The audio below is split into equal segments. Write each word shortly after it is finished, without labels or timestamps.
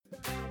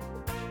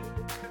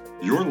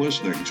You're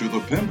listening to the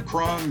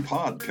Pimpcron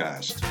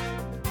Podcast.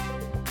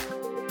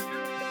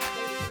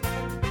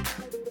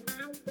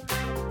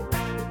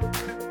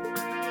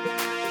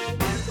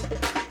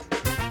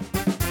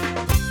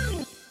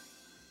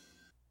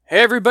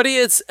 Hey everybody,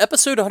 it's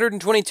episode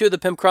 122 of the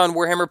Pimpcron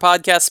Warhammer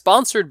Podcast,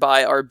 sponsored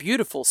by our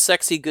beautiful,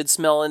 sexy,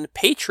 good-smelling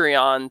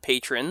Patreon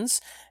patrons.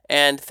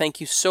 And thank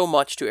you so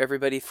much to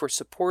everybody for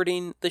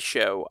supporting the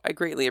show. I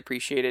greatly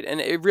appreciate it, and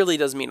it really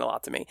does mean a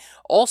lot to me.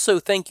 Also,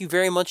 thank you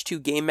very much to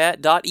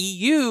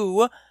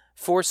GameMat.eu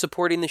for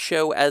supporting the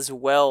show as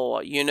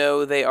well. You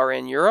know, they are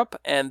in Europe,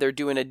 and they're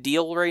doing a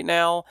deal right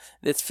now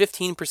that's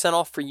 15%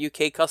 off for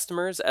UK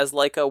customers, as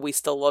like a We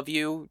Still Love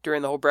You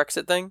during the whole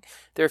Brexit thing.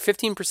 They're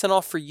 15%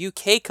 off for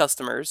UK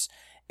customers,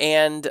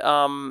 and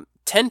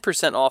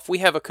 10% off. We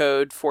have a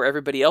code for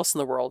everybody else in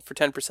the world for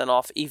 10%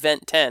 off,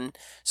 Event10.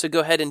 So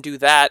go ahead and do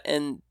that,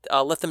 and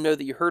let them know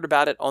that you heard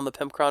about it on the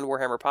Pimpcron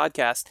Warhammer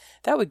Podcast.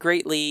 That would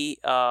greatly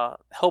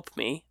help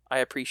me. I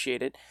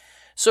appreciate it.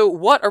 So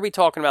what are we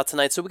talking about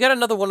tonight? So we got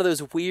another one of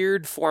those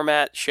weird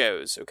format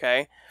shows,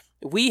 okay?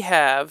 We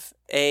have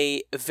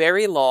a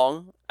very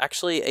long,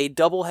 actually a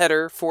double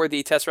header for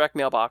the Tesseract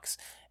mailbox,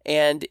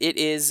 and it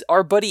is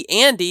our buddy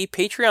Andy,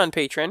 Patreon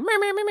patron,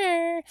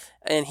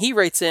 and he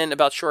writes in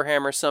about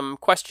Shorehammer some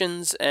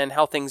questions and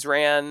how things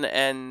ran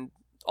and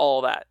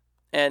all that.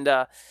 And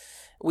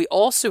we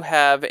also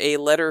have a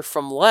letter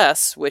from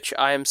Les, which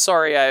I'm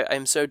sorry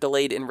I'm so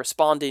delayed in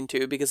responding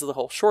to because of the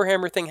whole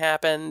Shorehammer thing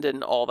happened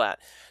and all that.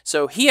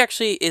 So he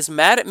actually is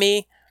mad at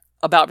me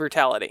about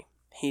brutality.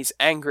 He's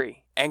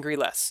angry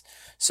Les.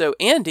 So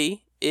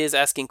Andy is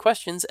asking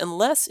questions and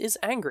Les is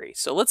angry.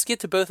 So let's get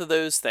to both of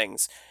those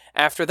things.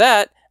 After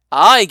that,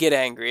 I get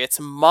angry. It's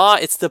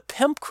the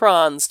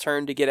Pimpcron's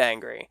turn to get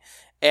angry.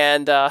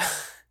 And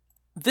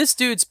this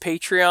dude's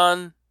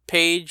Patreon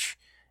page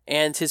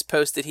and his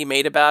post that he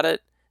made about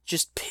it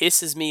just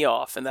pisses me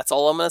off, and that's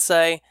all I'm going to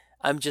say.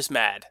 I'm just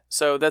mad.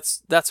 So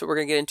that's what we're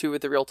going to get into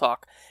with the real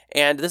talk.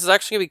 And this is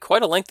actually going to be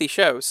quite a lengthy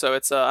show, so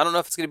it's I don't know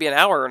if it's going to be an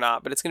hour or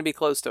not, but it's going to be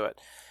close to it.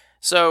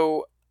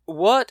 So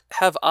what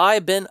have I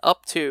been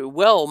up to?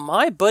 Well,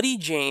 my buddy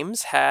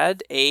James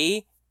had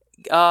a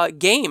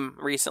game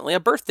recently, a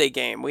birthday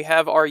game. We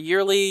have our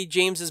yearly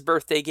James's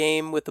birthday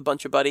game with a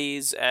bunch of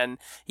buddies, and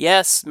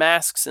yes,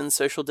 masks and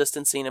social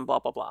distancing and blah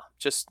blah blah.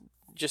 Just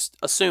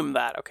assume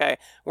that, okay?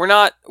 We're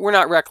not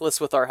reckless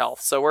with our health,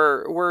 so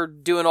we're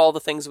doing all the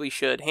things we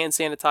should. Hand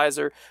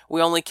sanitizer.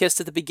 We only kissed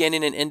at the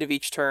beginning and end of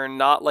each turn,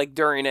 not like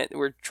during it.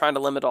 We're trying to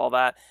limit all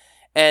that.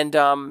 And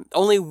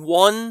only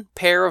one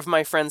pair of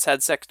my friends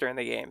had sex during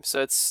the game,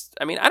 so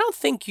I don't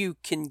think you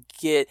can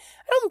get.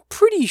 I'm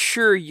pretty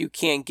sure you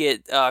can't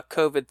get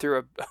COVID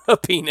through a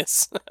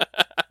penis.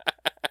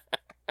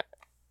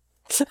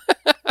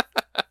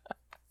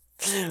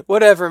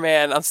 Whatever,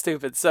 man. I'm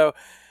stupid. So.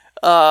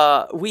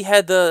 We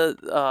had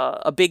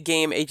a big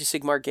game, Age of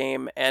Sigmar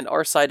game, and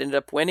our side ended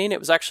up winning. It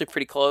was actually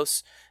pretty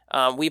close.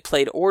 We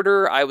played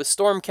Order, I was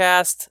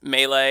Stormcast,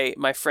 Melee,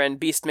 my friend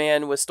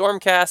Beastman was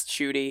Stormcast,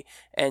 Shooty,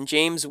 and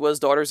James was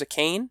Daughters of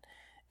Cain.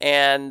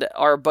 And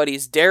our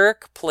buddies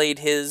Derek played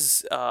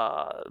his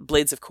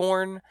Blades of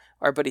Corn,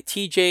 our buddy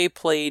TJ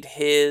played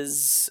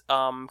his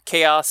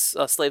Chaos,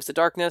 Slaves to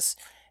Darkness,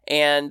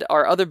 and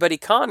our other buddy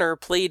Connor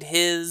played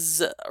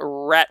his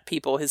Rat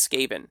People, his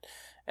Skaven.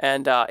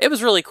 And it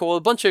was really cool.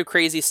 A bunch of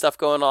crazy stuff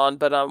going on.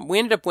 But we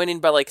ended up winning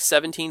by like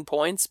 17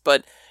 points.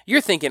 But you're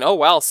thinking, oh,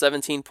 wow,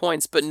 17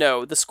 points. But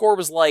no, the score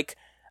was like,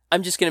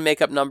 I'm just going to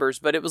make up numbers,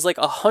 but it was like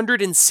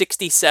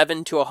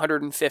 167 to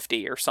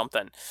 150 or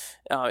something.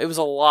 It was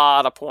a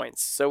lot of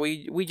points. So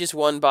we just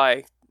won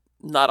by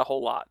not a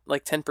whole lot,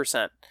 like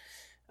 10%.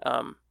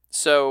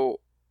 So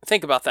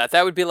think about that.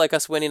 That would be like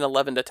us winning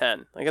 11 to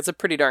 10. Like, that's a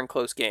pretty darn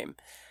close game.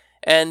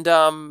 And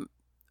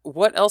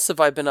what else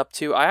have I been up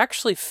to? I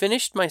actually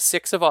finished my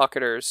 6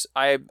 Evocators.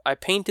 I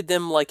painted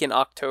them like in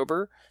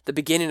October, the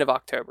beginning of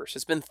October. So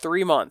it's been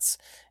 3 months,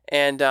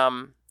 and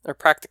or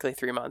practically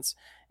 3 months.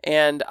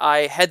 And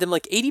I had them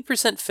like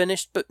 80%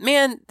 finished. But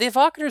man, the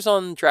Evocators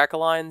on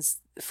Dracolines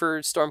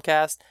for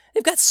Stormcast,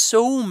 they've got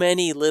so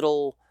many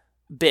little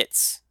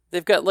bits.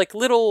 They've got like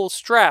little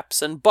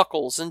straps and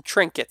buckles and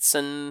trinkets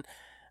and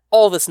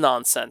all this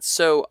nonsense.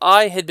 So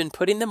I had been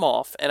putting them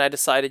off, and I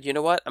decided, you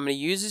know what? I'm going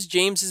to use this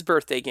James's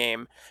birthday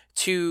game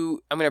I'm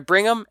going to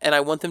bring them, and I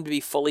want them to be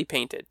fully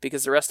painted,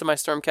 because the rest of my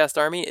Stormcast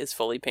army is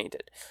fully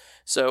painted.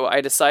 So I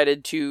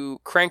decided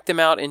to crank them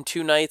out in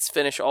 2 nights,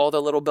 finish all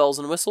the little bells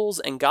and whistles,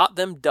 and got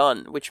them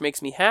done, which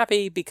makes me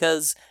happy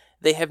because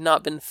they have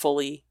not been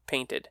fully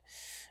painted.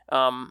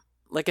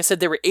 Like I said,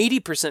 they were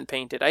 80%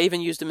 painted. I even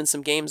used them in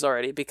some games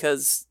already,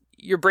 because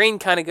your brain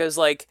kind of goes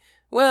like,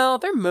 well,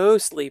 they're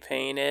mostly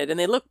painted, and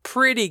they look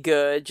pretty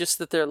good, just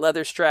that their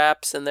leather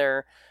straps and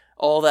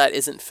all that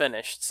isn't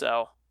finished.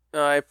 So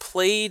I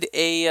played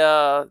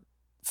a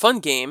fun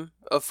game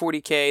of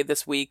 40k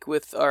this week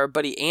with our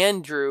buddy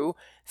Andrew,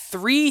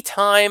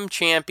 3-time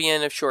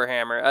champion of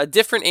Shorehammer, a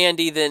different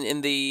Andy than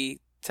in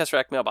the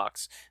Tesseract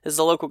mailbox. This is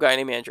a local guy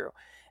named Andrew,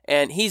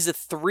 and he's a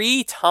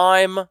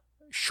 3-time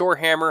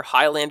Shorehammer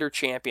Highlander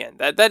champion.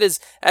 That is,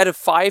 out of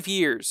 5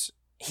 years,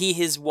 he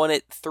has won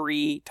it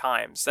 3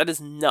 times. That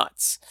is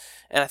nuts.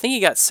 And I think he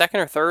got second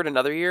or third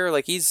another year.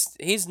 Like,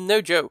 he's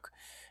no joke.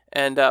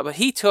 And but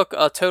he took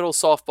a total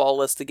softball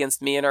list against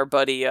me and our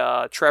buddy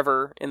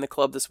Trevor in the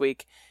club this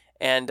week,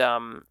 and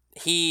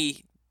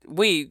we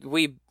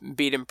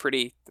beat him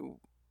pretty.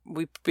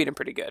 We beat him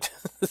pretty good.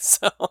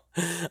 So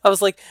I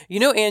was like,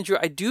 Andrew,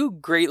 I do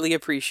greatly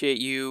appreciate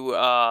you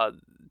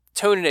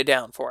toning it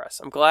down for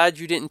us. I'm glad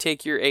you didn't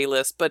take your A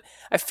list, but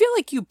I feel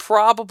like you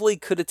probably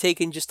could have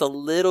taken just a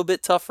little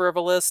bit tougher of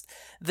a list.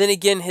 Then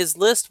again, my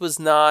list was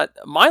not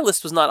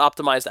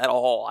optimized at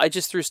all. I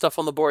just threw stuff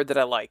on the board that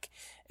I like.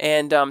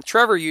 And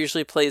Trevor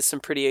usually plays some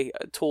pretty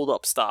tooled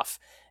up stuff.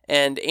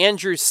 And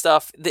Andrew's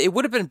stuff, it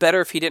would have been better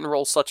if he didn't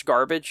roll such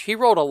garbage. He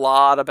rolled a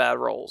lot of bad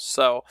rolls.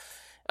 So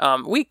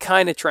we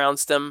kind of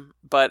trounced him,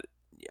 but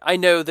I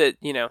know that,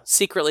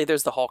 secretly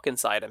there's the Hulk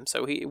inside him.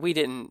 So we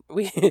didn't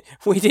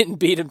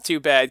beat him too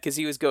bad because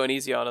he was going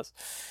easy on us.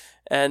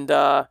 And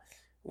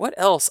what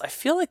else? I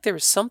feel like there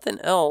was something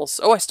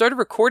else. Oh, I started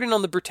recording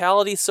on the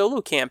Brutality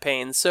solo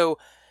campaign. So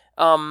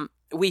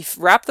we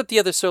wrapped up the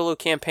other solo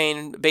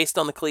campaign based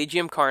on the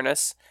Collegium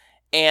Carnus,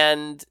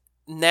 and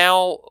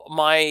now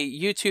my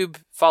YouTube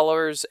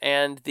followers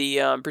and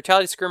the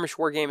Brutality Skirmish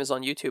Wargame is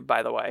on YouTube,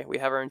 by the way. We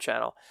have our own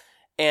channel.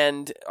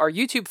 And our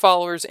YouTube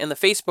followers and the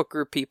Facebook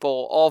group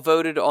people all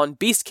voted on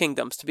Beast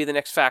Kingdoms to be the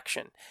next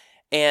faction.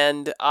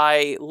 And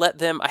I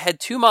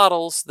had 2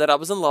 models that I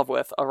was in love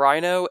with, a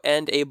Rhino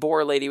and a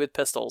Boar Lady with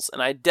pistols.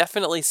 And I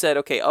definitely said,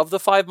 okay, of the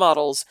 5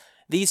 models,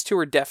 these 2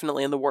 are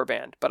definitely in the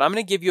warband. But I'm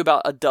going to give you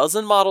about a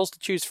dozen models to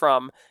choose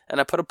from.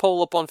 And I put a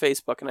poll up on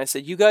Facebook and I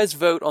said, you guys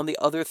vote on the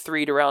other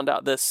 3 to round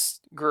out this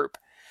group.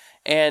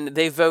 And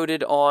they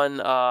voted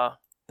on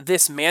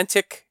this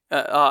Mantis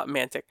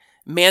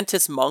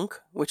Monk,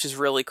 which is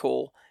really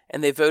cool.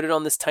 And they voted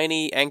on this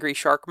tiny angry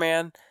shark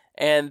man.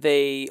 And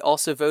they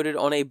also voted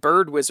on a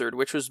bird wizard,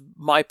 which was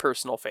my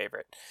personal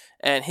favorite.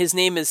 And his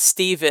name is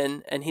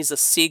Steven, and he's a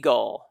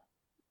seagull.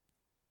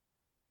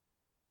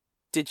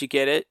 Did you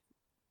get it?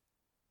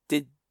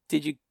 Did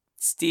you,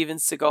 Steven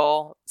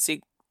Seagal?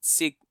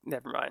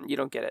 Never mind, you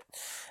don't get it.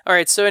 All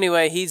right, so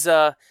anyway,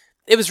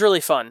 it was really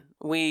fun.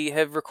 We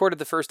have recorded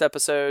the first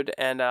episode,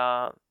 and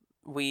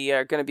we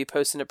are going to be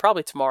posting it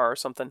probably tomorrow or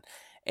something.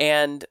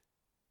 And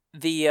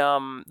the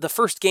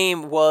first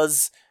game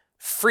was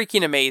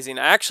freaking amazing.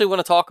 I actually want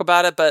to talk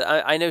about it, but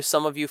I know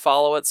some of you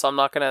follow it, so I'm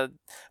not going to.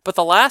 But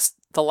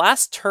the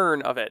last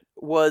turn of it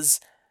was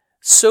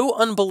so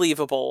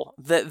unbelievable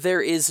that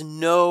there is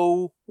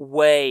no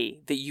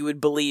way that you would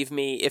believe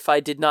me if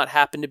I did not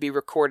happen to be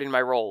recording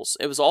my rolls.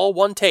 It was all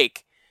one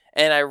take,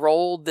 and I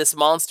rolled this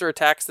monster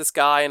attacks this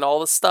guy and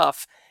all this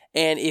stuff.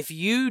 And if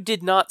you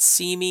did not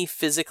see me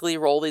physically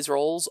roll these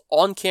rolls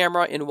on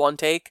camera in one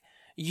take,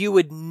 you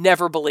would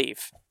never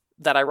believe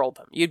that I rolled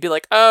them. You'd be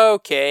like,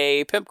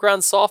 okay, Pimp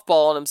Crown's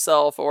softballing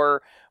himself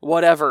or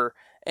whatever.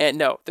 And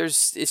no,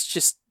 it's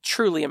just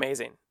truly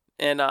amazing.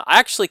 And I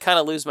actually kind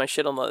of lose my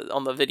shit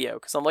on the video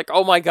because I'm like,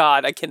 oh my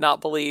god, I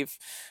cannot believe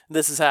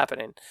this is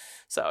happening.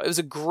 So it was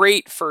a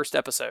great first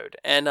episode.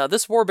 And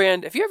this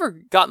warband, have you ever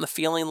gotten the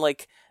feeling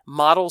like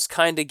models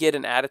kind of get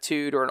an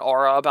attitude or an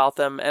aura about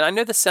them? And I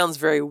know this sounds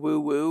very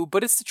woo-woo,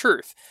 but it's the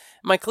truth.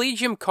 My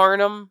Collegium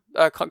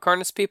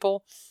Carnus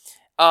people,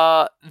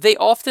 they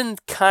often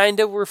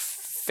kind of were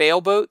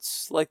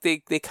failboats. Like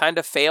they kind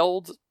of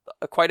failed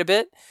quite a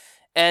bit.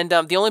 And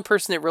the only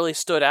person that really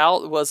stood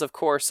out was, of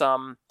course,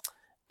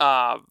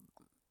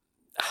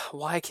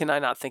 why can I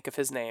not think of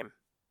his name?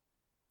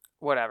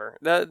 Whatever.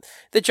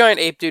 The giant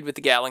ape dude with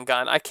the Gatling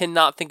gun. I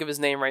cannot think of his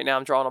name right now.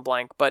 I'm drawing a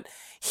blank. But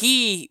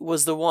he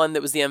was the one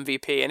that was the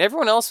MVP. And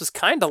everyone else was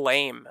kind of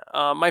lame.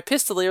 My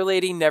Pistolier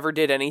lady never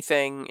did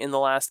anything in the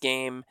last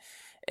game.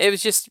 It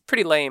was just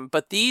pretty lame.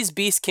 But these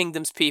Beast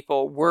Kingdoms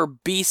people were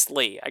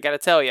beastly. I gotta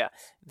tell you.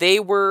 They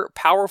were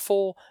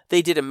powerful.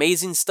 They did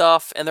amazing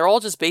stuff. And they're all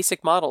just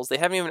basic models. They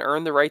haven't even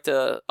earned the right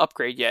to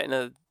upgrade yet in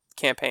a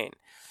campaign.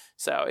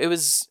 So it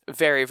was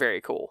very,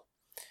 very cool.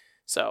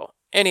 So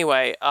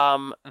anyway,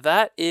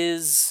 that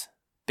is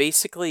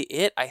basically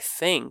it, I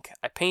think.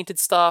 I painted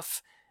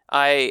stuff.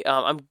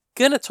 I'm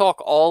going to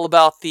talk all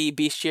about the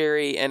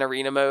bestiary and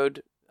arena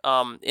mode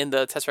in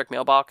the Tesseract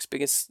mailbox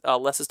because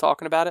Les is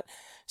talking about it.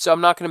 So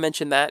I'm not going to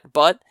mention that.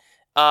 But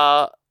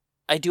I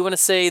do want to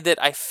say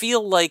that I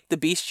feel like the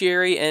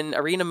bestiary and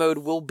arena mode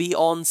will be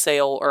on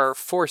sale or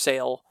for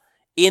sale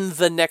in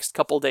the next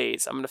couple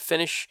days. I'm going to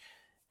finish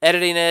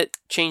editing it,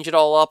 change it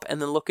all up,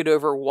 and then look it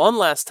over one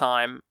last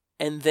time.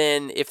 And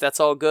then, if that's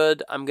all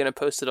good, I'm going to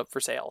post it up for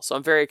sale. So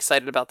I'm very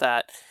excited about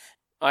that.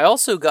 I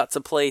also got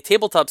to play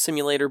Tabletop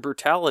Simulator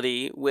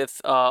Brutality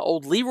with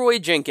old Leroy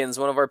Jenkins,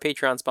 one of our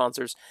Patreon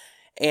sponsors.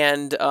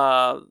 And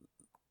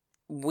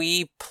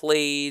we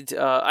played...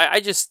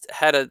 I just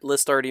had a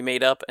list already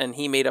made up, and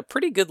he made a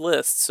pretty good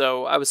list.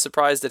 So I was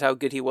surprised at how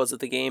good he was at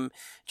the game,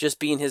 just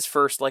being his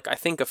first, I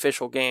think,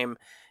 official game.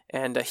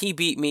 And he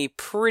beat me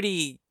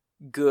pretty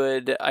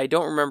good. I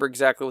don't remember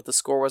exactly what the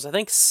score was. I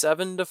think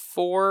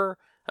 7-4.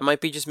 I might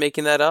be just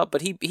making that up,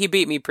 but he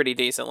beat me pretty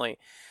decently.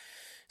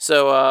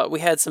 So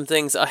we had some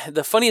things.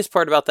 The funniest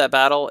part about that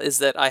battle is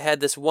that I had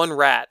this one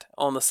rat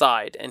on the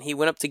side, and he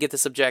went up to get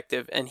this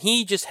objective, and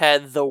he just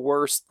had the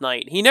worst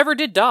night. He never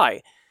did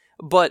die,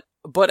 but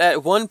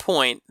at one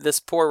point, this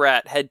poor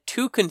rat had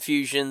 2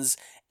 confusions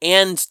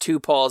and 2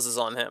 pauses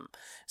on him.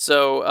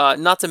 So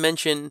not to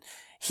mention,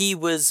 he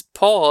was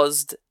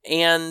paused,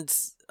 and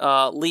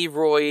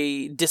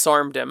Leroy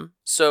disarmed him.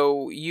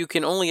 So you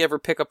can only ever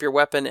pick up your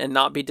weapon and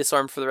not be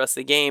disarmed for the rest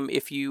of the game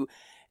if you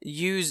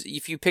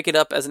pick it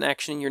up as an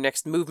action in your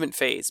next movement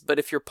phase. But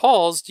if you're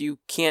paused, you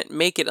can't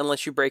make it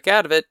unless you break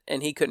out of it,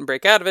 and he couldn't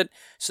break out of it,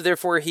 so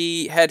therefore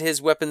he had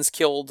his weapons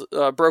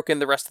broken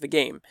the rest of the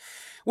game,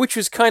 which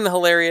was kind of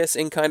hilarious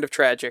and kind of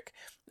tragic.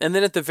 And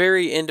then at the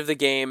very end of the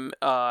game,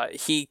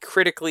 he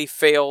critically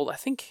failed,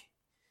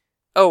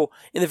 in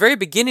the very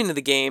beginning of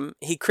the game,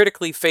 he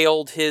critically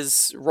failed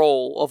his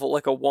roll of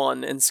like a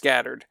 1 and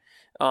scattered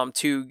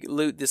to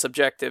loot this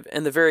objective.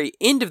 And the very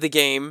end of the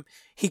game,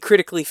 he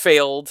critically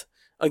failed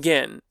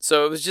again.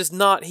 So it was just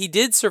not, he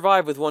did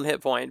survive with 1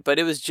 hit point, but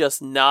it was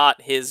just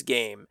not his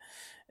game.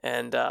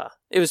 And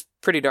it was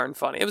pretty darn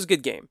funny. It was a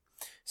good game.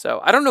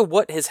 So I don't know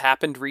what has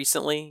happened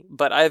recently,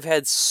 but I've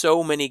had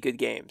so many good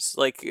games,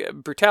 like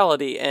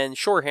Brutality and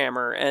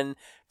Shorehammer and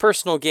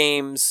personal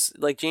games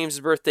like James'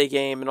 birthday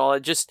game and all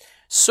that. Just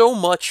so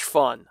much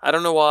fun. I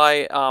don't know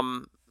why,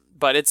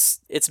 but it's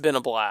been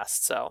a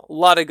blast. So a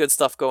lot of good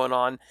stuff going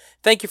on.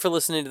 Thank you for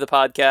listening to the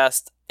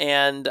podcast,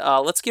 and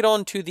let's get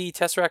on to the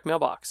Tesseract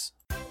mailbox.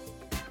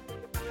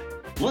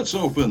 Let's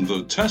open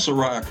the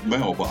Tesseract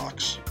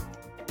mailbox.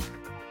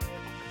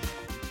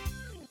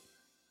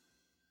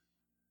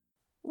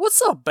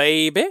 What's up,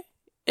 baby?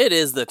 It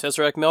is the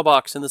Tesseract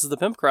mailbox, and this is the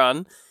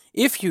Pimpcron.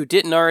 If you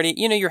didn't already,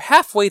 you're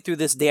halfway through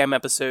this damn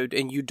episode,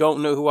 and you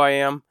don't know who I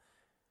am.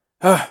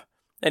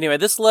 Anyway,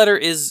 this letter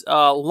is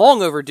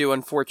long overdue,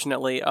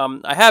 unfortunately.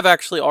 I have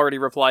actually already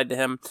replied to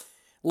him,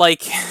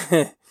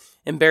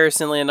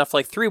 embarrassingly enough,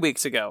 3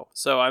 weeks ago.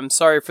 So I'm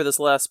sorry for this,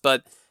 Les,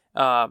 but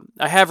I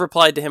have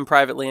replied to him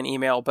privately in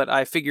email, but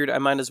I figured I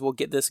might as well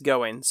get this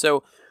going.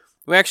 So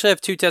we actually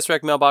have 2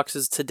 Tesseract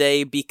mailboxes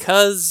today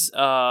because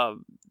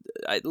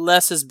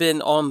Les has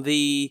been on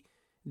the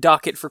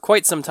docket for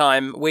quite some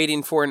time,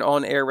 waiting for an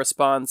on-air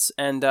response,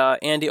 and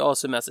Andy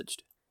also messaged.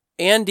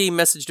 Andy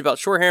messaged about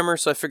Shorehammer,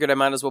 so I figured I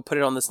might as well put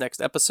it on this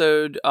next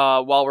episode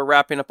while we're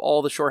wrapping up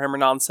all the Shorehammer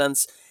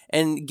nonsense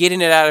and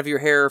getting it out of your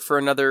hair for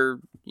another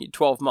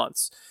 12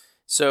 months.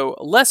 So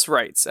Les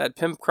writes at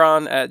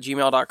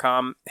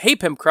pimpcron@gmail.com, "Hey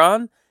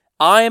Pimpcron,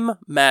 I'm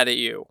mad at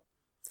you.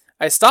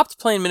 I stopped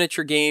playing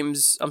miniature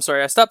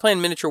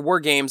war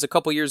games a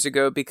couple years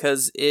ago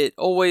because it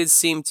always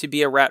seemed to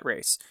be a rat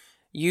race.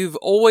 You're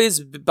always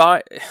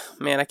buying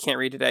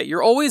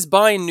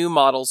new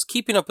models,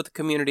 keeping up with the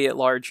community at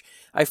large.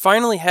 I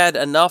finally had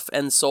enough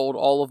and sold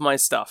all of my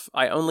stuff.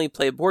 I only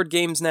play board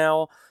games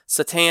now.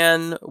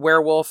 Satan,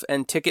 Werewolf,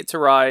 and Ticket to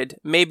Ride,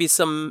 maybe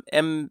some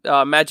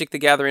Magic the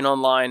Gathering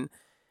Online,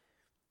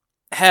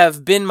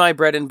 have been my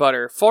bread and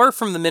butter, far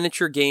from the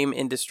miniature game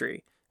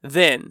industry.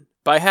 Then,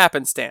 by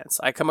happenstance,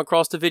 I come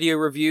across a video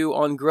review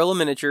on Guerrilla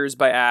Miniatures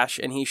by Ash,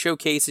 and he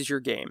showcases your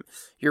game.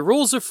 Your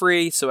rules are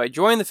free, so I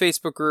join the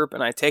Facebook group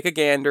and I take a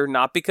gander,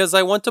 not because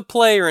I want to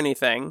play or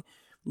anything,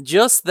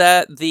 just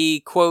that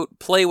the, quote,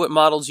 play what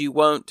models you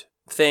won't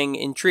thing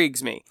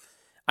intrigues me.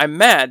 I'm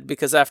mad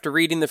because after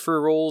reading the free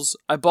rules,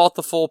 I bought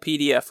the full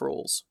PDF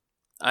rules.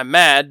 I'm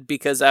mad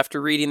because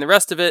after reading the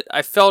rest of it,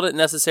 I felt it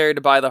necessary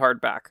to buy the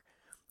hardback.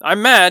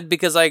 I'm mad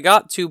because I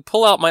got to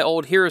pull out my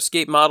old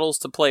HeroScape models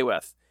to play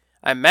with.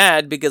 I'm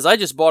mad because I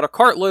just bought a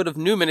cartload of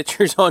new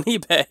miniatures on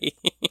eBay.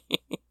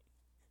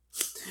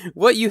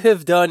 What you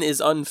have done is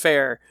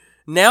unfair.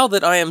 Now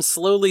that I am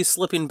slowly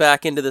slipping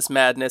back into this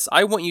madness,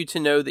 I want you to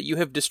know that you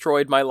have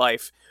destroyed my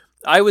life.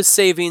 I was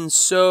saving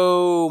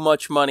so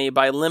much money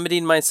by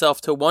limiting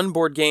myself to 1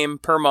 board game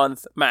per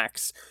month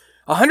max.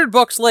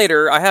 $100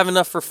 later, I have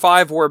enough for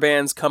 5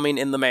 warbands coming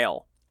in the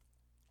mail.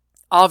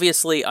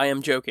 Obviously, I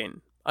am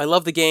joking. I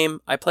love the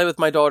game, I play with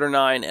my daughter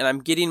 9, and I'm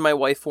getting my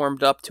wife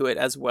warmed up to it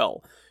as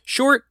well.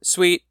 Short,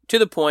 sweet, to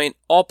the point,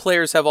 all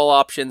players have all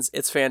options,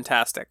 it's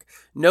fantastic.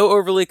 No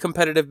overly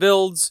competitive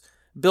builds,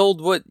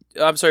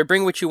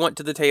 bring what you want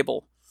to the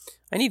table.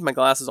 I need my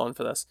glasses on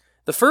for this.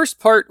 The first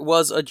part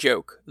was a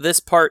joke, this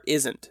part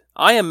isn't.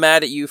 I am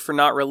mad at you for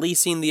not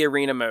releasing the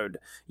arena mode.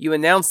 You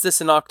announced this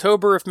in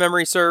October if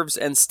memory serves,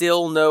 and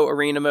still no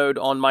arena mode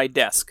on my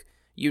desk.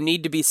 You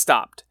need to be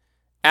stopped.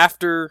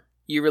 After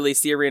you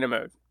release the arena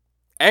mode.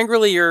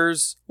 Angrily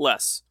yours,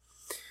 Les.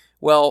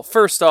 Well,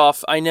 first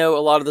off, I know a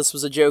lot of this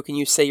was a joke and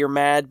you say you're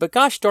mad, but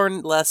gosh darn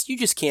it, Les, you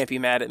just can't be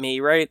mad at me,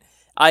 right?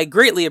 I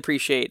greatly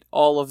appreciate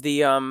all of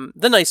the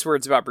nice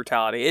words about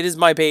Brutality. It is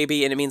my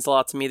baby, and it means a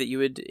lot to me that you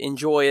would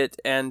enjoy it,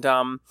 and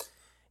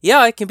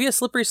yeah, it can be a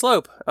slippery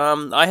slope.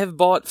 I have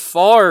bought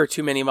far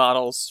too many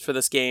models for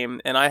this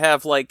game, and I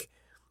have,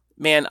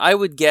 I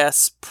would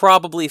guess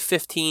probably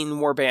 15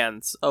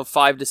 warbands of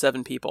 5 to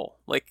 7 people.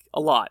 A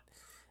lot.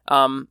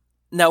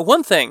 Now,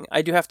 one thing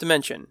I do have to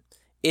mention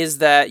is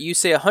that you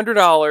say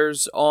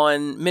 $100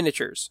 on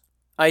miniatures.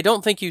 I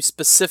don't think you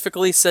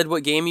specifically said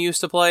what game you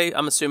used to play.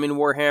 I'm assuming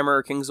Warhammer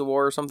or Kings of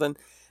War or something.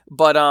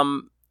 But,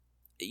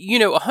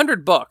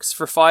 $100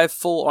 for 5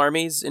 full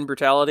armies in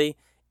Brutality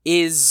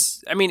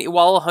is,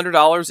 while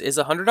 $100 is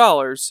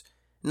 $100,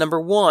 number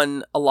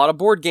one, a lot of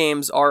board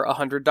games are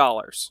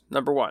 $100,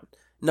 number one.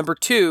 Number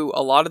two,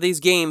 a lot of these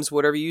games,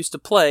 whatever you used to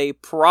play,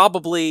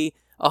 probably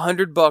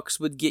 $100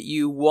 would get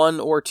you 1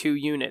 or 2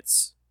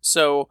 units.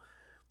 So,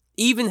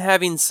 even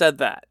having said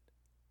that,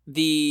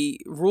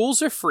 the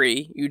rules are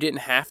free. You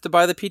didn't have to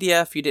buy the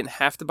PDF. You didn't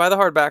have to buy the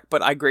hardback,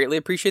 but I greatly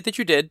appreciate that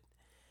you did.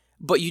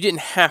 But you didn't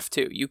have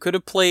to. You could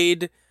have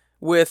played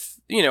with,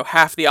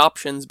 half the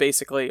options,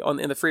 basically,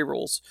 in the free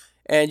rules.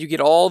 And you get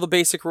all the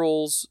basic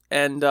rules,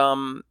 and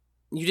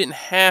you didn't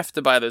have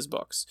to buy those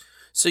books.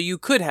 So you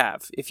could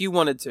have, if you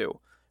wanted to,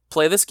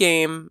 play this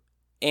game,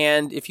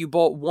 and if you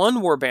bought 1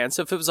 warband,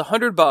 so if it was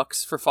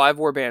 $100 for 5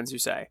 warbands, you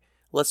say,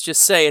 let's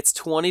just say it's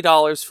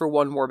 $20 for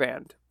 1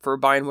 warband, for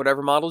buying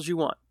whatever models you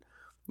want.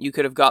 You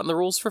could have gotten the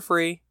rules for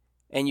free,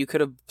 and you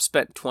could have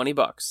spent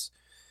 $20.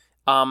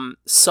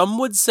 Some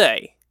would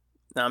say,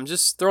 now I'm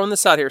just throwing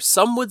this out here,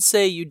 some would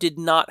say you did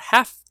not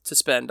have to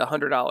spend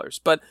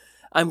 $100, but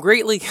I'm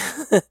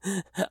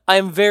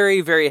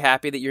very, very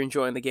happy that you're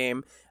enjoying the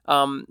game.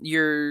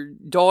 Your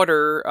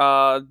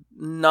daughter,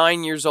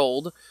 9 years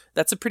old,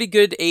 that's a pretty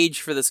good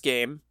age for this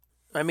game.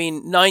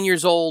 9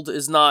 years old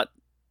is not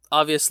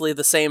obviously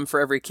the same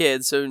for every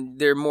kid, so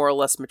they're more or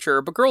less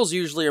mature, but girls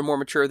usually are more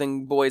mature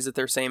than boys at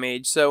their same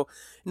age, so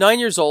 9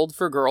 years old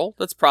for a girl,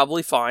 that's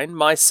probably fine.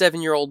 My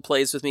 7-year-old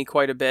plays with me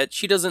quite a bit.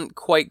 She doesn't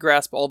quite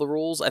grasp all the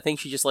rules. I think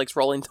she just likes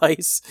rolling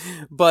dice,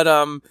 but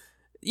 9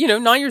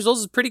 years old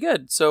is pretty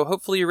good, so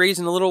hopefully you're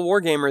raising a little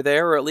wargamer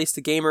there, or at least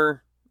a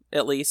gamer,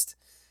 at least.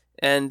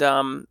 And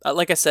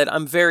like I said,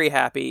 I'm very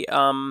happy.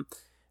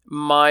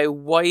 My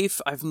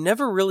wife, I've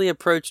never really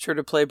approached her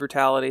to play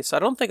Brutality, so I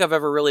don't think I've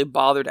ever really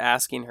bothered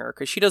asking her,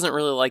 because she doesn't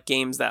really like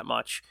games that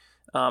much.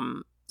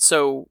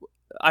 So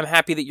I'm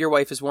happy that your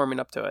wife is warming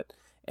up to it.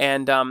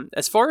 And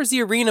as far as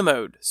the arena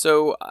mode,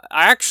 so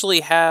I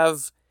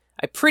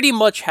pretty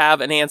much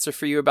have an answer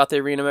for you about the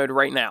arena mode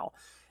right now.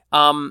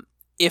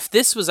 If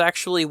this was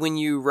actually when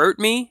you wrote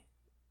me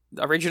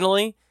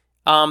originally,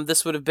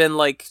 this would have been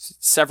like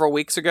several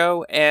weeks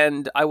ago,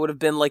 and I would have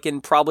been like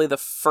in probably the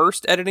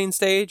first editing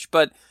stage.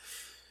 But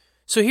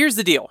so here's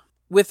the deal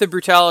with the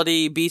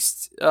Brutality,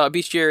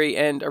 Bestiary,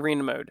 and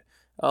Arena mode,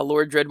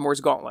 Lord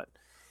Dreadmore's Gauntlet.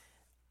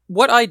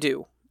 What I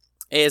do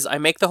is I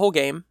make the whole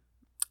game.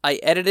 I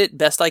edit it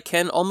best I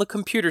can on the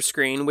computer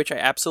screen, which I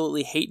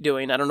absolutely hate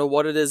doing. I don't know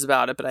what it is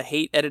about it, but I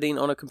hate editing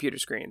on a computer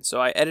screen.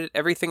 So I edit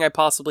everything I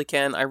possibly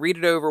can. I read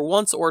it over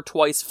once or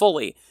twice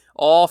fully,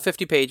 all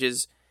 50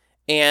 pages.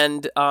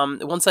 And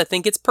once I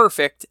think it's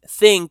perfect,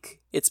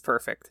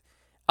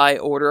 I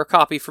order a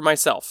copy for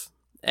myself.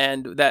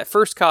 And that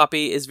first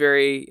copy is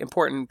very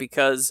important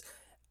because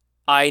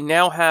I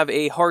now have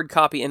a hard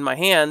copy in my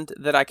hand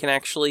that I can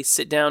actually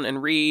sit down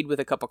and read with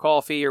a cup of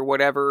coffee or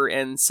whatever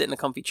and sit in a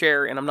comfy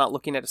chair, and I'm not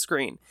looking at a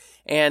screen.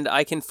 And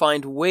I can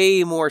find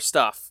way more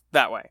stuff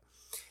that way.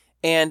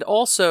 And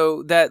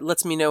also, that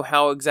lets me know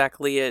how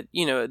exactly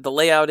the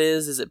layout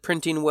is. Is it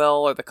printing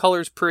well? Are the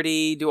colors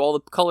pretty? Do all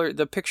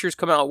the pictures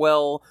come out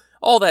well?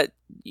 All that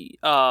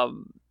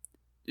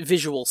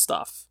visual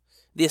stuff,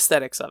 the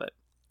aesthetics of it.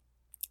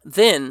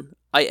 Then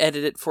I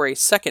edit it for a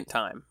second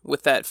time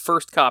with that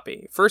first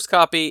copy. First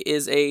copy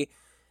is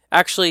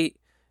actually,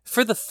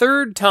 for the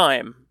third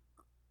time,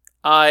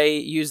 I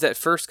use that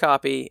first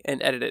copy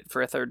and edit it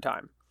for a third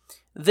time.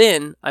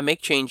 Then I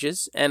make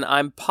changes, and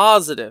I'm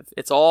positive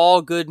it's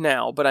all good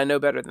now, but I know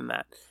better than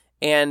that.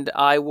 And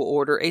I will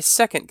order a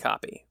second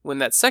copy. When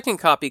that second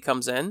copy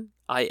comes in,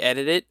 I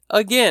edit it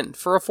again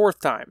for a fourth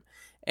time.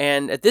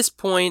 And at this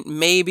point,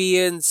 maybe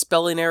in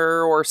spelling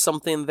error or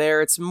something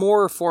there, it's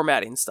more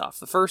formatting stuff.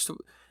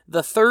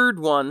 The third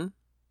one,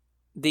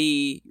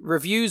 the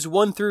reviews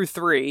 1 through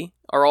 3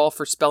 are all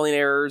for spelling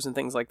errors and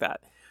things like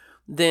that.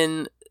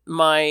 Then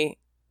my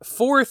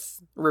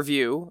fourth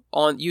review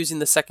on using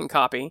the second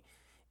copy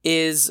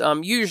is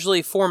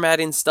usually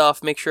formatting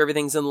stuff, make sure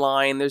everything's in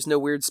line, there's no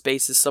weird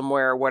spaces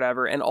somewhere or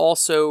whatever, and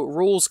also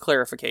rules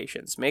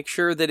clarifications. Make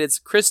sure that it's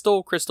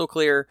crystal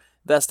clear,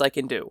 best I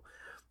can do.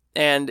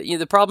 And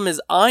the problem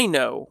is I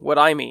know what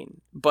I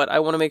mean, but I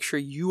want to make sure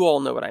you all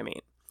know what I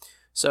mean.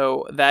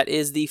 So that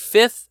is the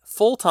 5th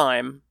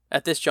full-time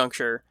at this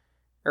juncture,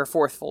 or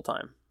 4th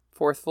full-time.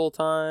 4th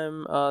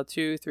full-time,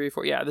 2, 3,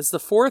 4, yeah, this is the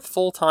 4th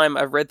full-time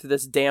I've read through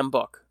this damn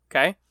book,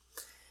 okay?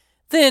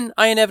 Then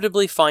I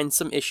inevitably find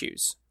some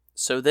issues.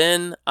 So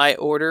then I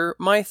order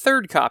my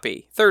third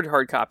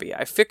hard copy.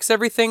 I fix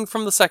everything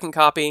from the second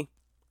copy.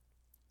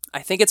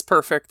 I think it's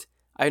perfect.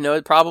 I know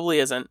it probably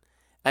isn't.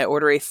 I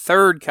order a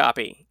third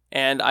copy,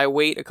 and I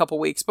wait a couple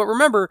weeks. But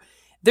remember,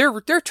 their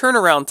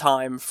turnaround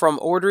time from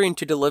ordering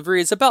to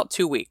delivery is about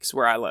 2 weeks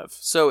where I live.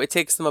 So it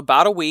takes them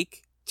about a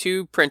week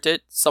to print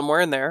it somewhere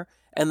in there,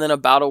 and then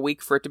about a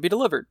week for it to be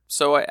delivered.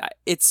 So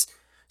it's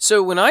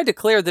So when I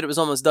declared that it was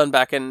almost done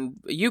back in,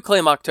 you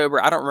claim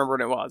October, I don't remember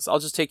when it was. I'll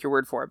just take your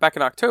word for it. Back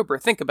in October,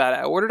 think about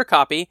it. I ordered a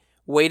copy,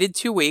 waited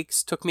 2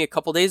 weeks, took me a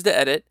couple days to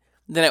edit.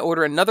 Then I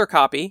order another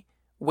copy,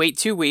 wait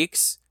 2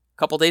 weeks,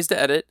 couple days to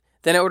edit.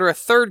 Then I order a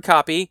third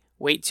copy,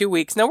 wait 2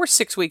 weeks. Now we're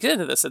 6 weeks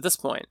into this at this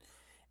point.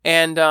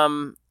 And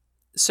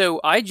so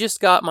I just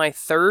got my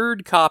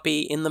third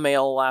copy in the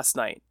mail last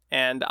night.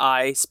 And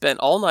I spent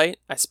all night,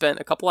 I spent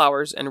a couple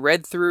hours and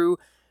read through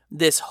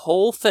this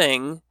whole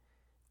thing.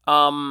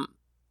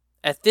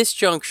 At this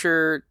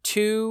juncture,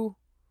 2,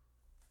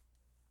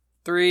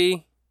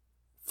 3,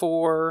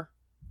 4.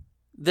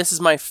 This is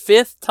my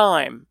 5th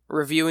time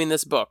reviewing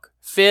this book.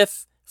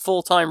 5th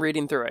full time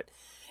reading through it.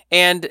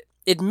 And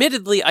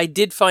admittedly, I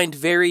did find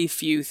very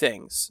few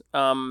things.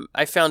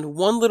 I found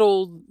one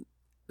little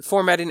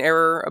formatting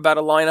error about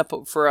a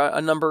lineup for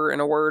a number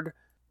and a word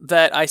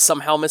that I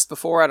somehow missed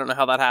before. I don't know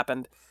how that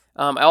happened.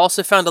 I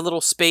also found a little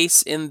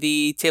space in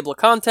the table of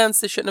contents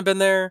that shouldn't have been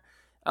there.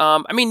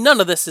 I mean,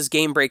 none of this is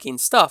game-breaking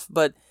stuff,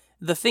 but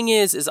the thing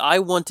is I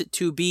want it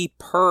to be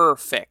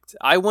perfect.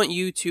 I want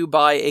you to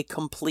buy a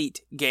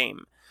complete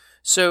game.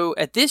 So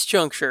at this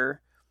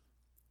juncture,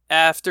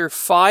 after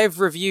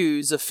 5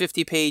 reviews of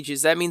 50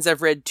 pages, that means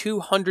I've read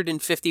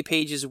 250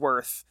 pages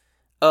worth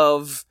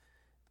of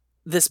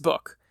this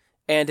book.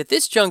 And at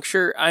this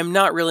juncture, I'm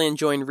not really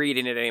enjoying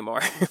reading it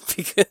anymore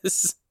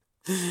because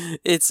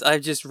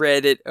I've just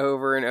read it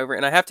over and over,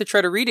 and I have to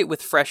try to read it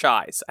with fresh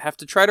eyes. I have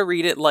to try to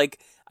read it like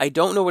I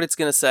don't know what it's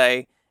going to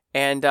say,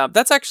 and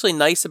that's actually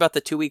nice about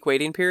the 2-week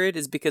waiting period,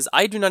 is because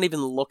I do not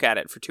even look at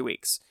it for 2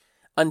 weeks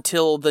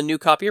until the new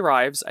copy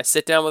arrives. I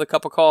sit down with a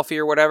cup of coffee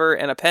or whatever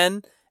and a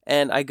pen,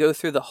 and I go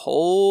through the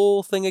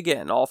whole thing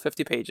again, all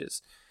 50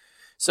 pages.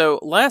 So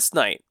last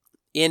night,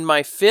 in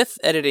my 5th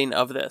editing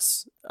of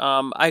this,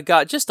 I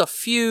got just a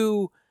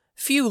few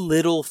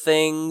little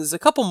things, a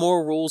couple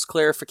more rules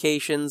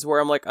clarifications where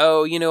I'm like,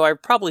 oh, I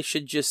probably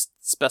should just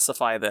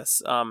specify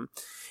this.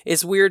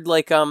 It's weird,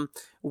 like,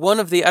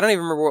 one of the, I don't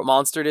even remember what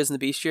monster it is in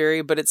the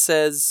bestiary, but it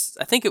says,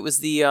 I think it was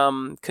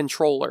the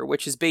controller,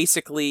 which is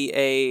basically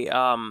a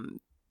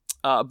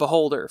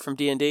beholder from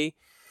D&D.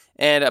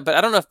 But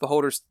I don't know if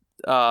beholder's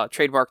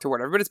trademarked or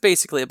whatever, but it's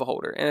basically a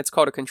beholder, and it's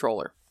called a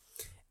controller.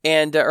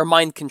 And or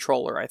mind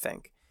controller, I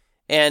think.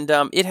 And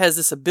it has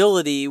this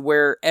ability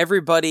where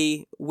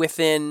everybody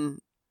within,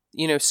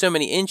 so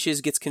many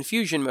inches gets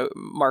confusion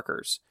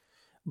markers.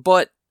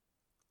 But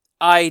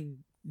I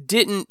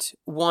didn't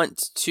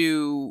want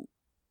to...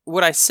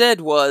 What I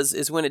said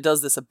is when it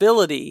does this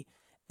ability,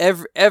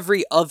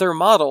 every other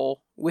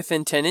model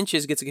within 10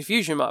 inches gets a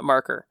confusion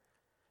marker.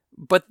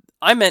 But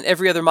I meant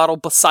every other model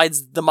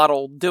besides the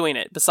model doing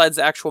it, besides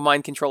the actual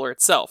mind controller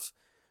itself.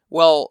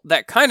 Well,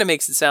 that kind of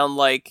makes it sound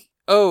like,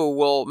 oh,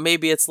 well,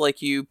 maybe it's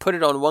like you put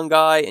it on one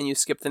guy and you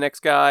skip the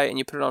next guy, and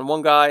you put it on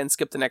one guy and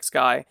skip the next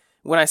guy,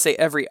 when I say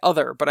every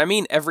other, but I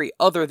mean every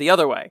other the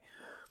other way.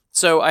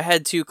 So I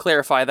had to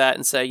clarify that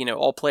and say,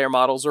 all player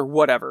models or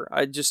whatever.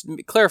 I just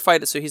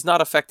clarified it so he's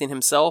not affecting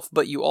himself,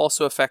 but you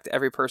also affect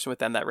every person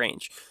within that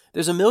range.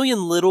 There's a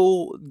million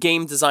little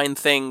game design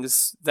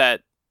things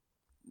that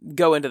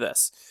go into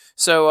this.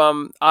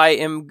 So I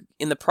am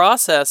in the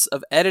process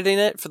of editing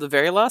it for the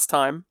very last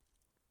time.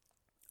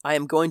 I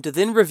am going to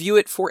then review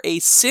it for a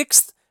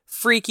 6th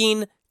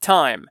freaking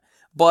time.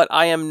 But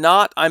I am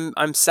not,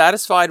 I'm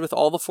satisfied with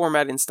all the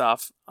formatting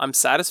stuff. I'm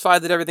satisfied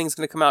that everything's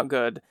going to come out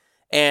good.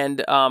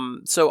 And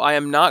so I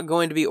am not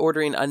going to be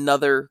ordering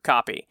another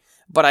copy.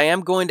 But I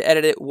am going to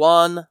edit it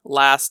one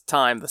last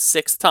time, the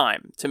 6th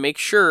time, to make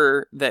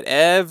sure that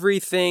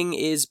everything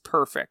is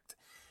perfect.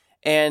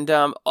 And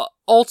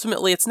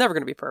ultimately, it's never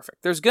going to be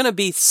perfect. There's going to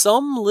be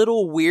some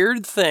little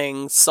weird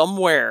thing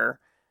somewhere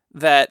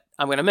that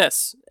I'm going to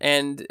miss.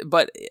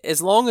 But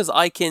as long as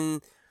I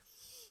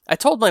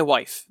told my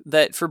wife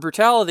that for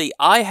Brutality,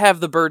 I have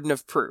the burden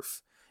of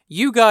proof.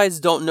 You guys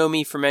don't know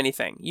me from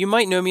anything. You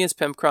might know me as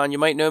Pimpcron, you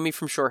might know me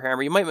from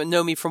Shorehammer, you might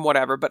know me from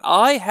whatever, but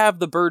I have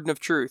the burden of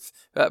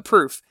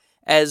proof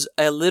as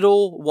a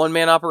little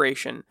one-man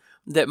operation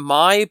that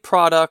my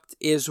product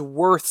is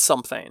worth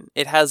something.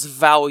 It has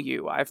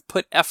value. I've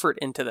put effort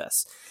into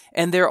this.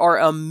 And there are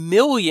a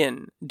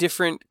million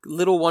different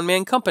little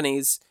one-man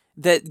companies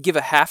that give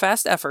a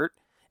half-assed effort,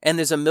 and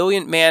there's a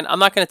million... Man, I'm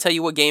not going to tell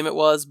you what game it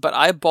was, but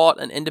I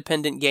bought an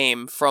independent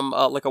game from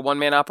like a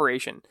one-man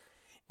operation.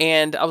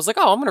 And I was like,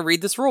 oh, I'm going to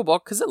read this rule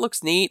book because it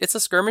looks neat. It's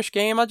a skirmish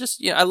game.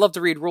 I love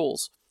to read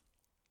rules.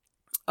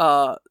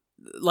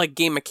 Like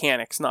game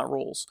mechanics, not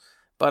rules.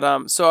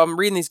 But so I'm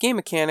reading these game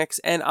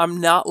mechanics, and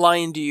I'm not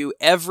lying to you.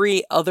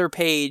 Every other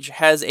page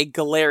has a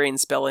glaring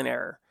spelling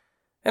error.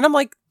 And I'm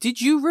like,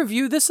 did you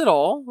review this at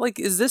all? Like,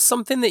 is this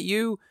something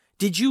that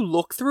did you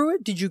look through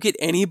it? Did you get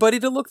anybody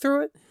to look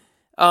through it?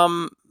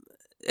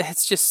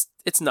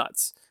 It's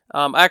nuts.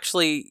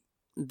 Actually,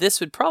 this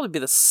would probably be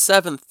the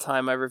 7th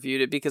time I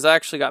reviewed it, because I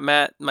actually got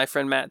my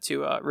friend Matt,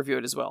 to review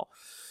it as well.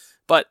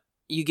 But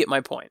you get my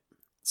point.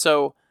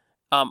 So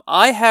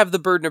I have the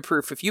burden of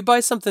proof. If you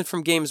buy something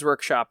from Games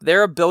Workshop,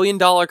 they're a $1 billion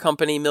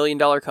company, $1 million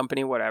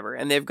company, whatever,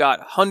 and they've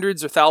got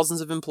hundreds or thousands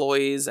of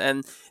employees,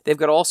 and they've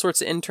got all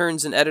sorts of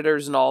interns and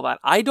editors and all that.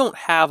 I don't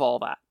have all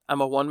that.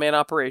 I'm a one-man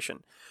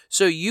operation.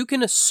 So you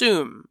can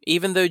assume,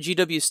 even though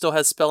GW still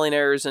has spelling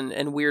errors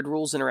and weird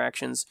rules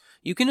interactions,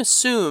 you can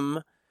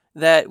assume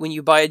that when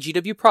you buy a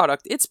GW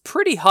product, it's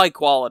pretty high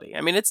quality.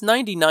 I mean, it's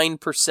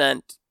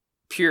 99%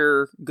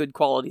 pure, good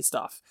quality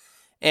stuff.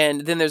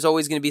 And then there's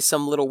always going to be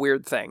some little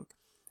weird thing.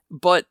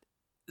 But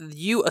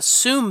you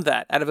assume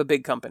that out of a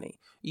big company.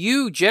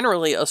 You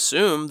generally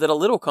assume that a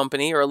little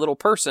company or a little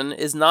person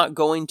is not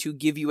going to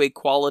give you a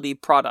quality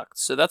product.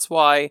 So that's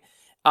why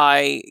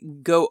I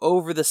go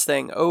over this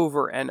thing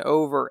over and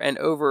over and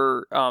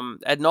over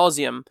ad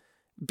nauseum,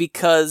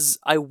 because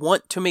I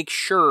want to make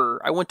sure,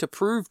 I want to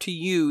prove to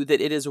you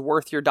that it is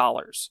worth your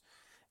dollars.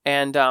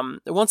 And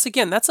once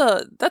again, that's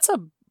a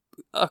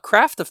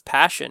craft of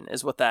passion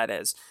is what that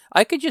is.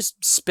 I could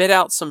just spit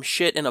out some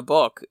shit in a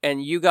book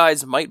and you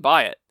guys might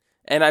buy it.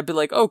 And I'd be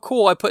like, oh,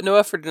 cool, I put no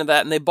effort into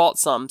that and they bought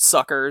some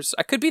suckers.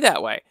 I could be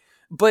that way.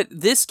 But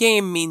this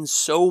game means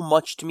so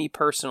much to me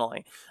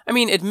personally. I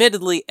mean,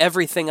 admittedly,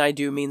 everything I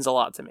do means a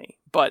lot to me.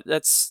 But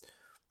that's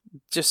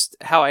just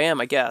how I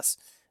am, I guess.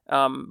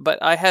 But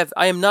I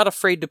am not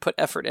afraid to put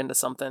effort into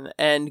something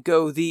and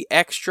go the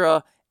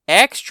extra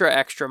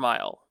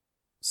mile.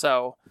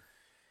 So...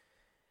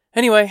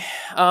 anyway,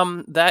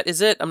 that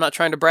is it. I'm not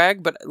trying to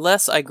brag, but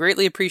Les, I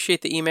greatly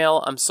appreciate the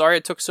email. I'm sorry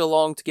it took so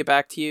long to get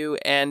back to you,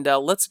 and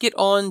let's get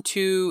on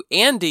to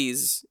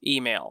Andy's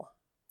email.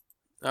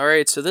 All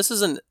right, so this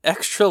is an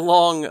extra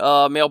long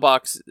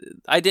mailbox.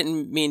 I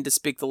didn't mean to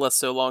speak to Les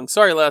so long.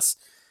 Sorry, Les.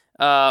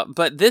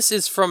 But this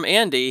is from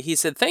Andy. He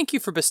said, "Thank you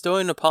for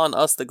bestowing upon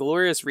us the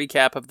glorious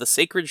recap of the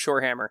Sacred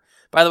Shorehammer."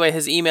 By the way,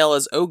 his email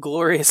is, "Oh,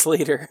 glorious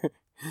leader."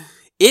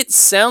 It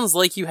sounds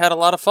like you had a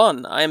lot of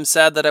fun. I am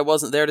sad that I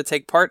wasn't there to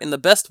take part in the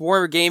Best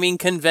Wargaming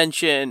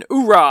Convention.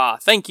 Hoorah!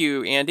 Thank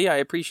you, Andy. I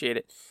appreciate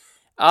it.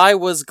 I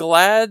was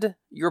glad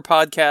your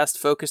podcast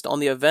focused on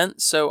the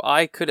event, so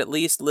I could at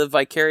least live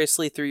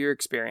vicariously through your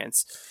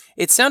experience.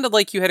 It sounded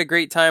like you had a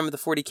great time with the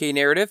 40k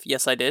narrative.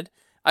 Yes, I did.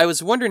 I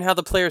was wondering how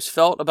the players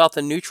felt about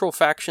the neutral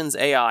faction's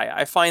AI.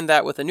 I find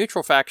that with a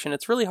neutral faction,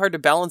 it's really hard to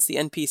balance the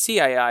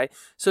NPC AI,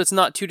 so it's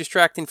not too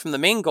distracting from the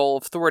main goal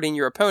of thwarting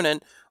your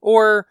opponent,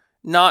 or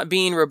not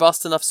being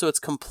robust enough so it's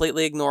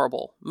completely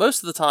ignorable.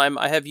 Most of the time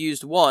I have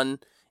used one,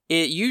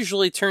 it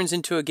usually turns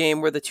into a game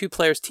where the two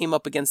players team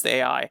up against the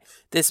AI.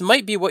 This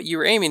might be what you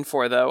were aiming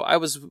for, though.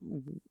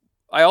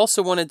 I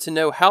also wanted to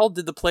know, how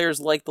did the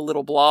players like the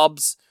little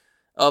blobs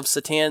of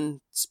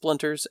Satan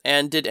splinters,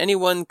 and did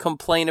anyone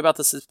complain about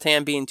the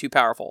Satan being too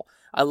powerful?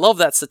 I love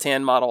that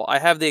Satan model. I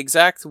have the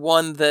exact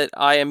one that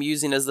I am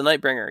using as the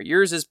Nightbringer.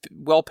 Yours is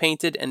well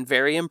painted and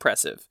very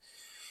impressive.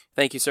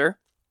 Thank you, sir.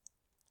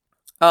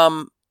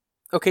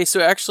 Okay,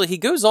 so actually he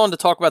goes on to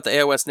talk about the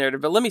AOS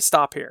narrative, but let me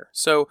stop here.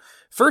 So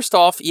first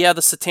off, yeah,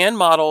 the Satan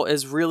model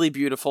is really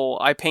beautiful.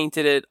 I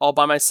painted it all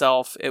by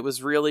myself. It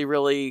was really,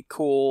 really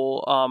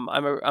cool. I'm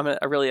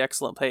a really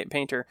excellent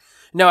painter.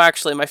 No,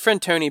 actually, my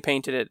friend Tony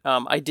painted it.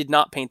 I did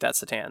not paint that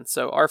Satan.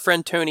 So our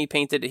friend Tony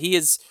painted it. He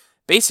is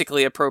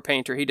basically a pro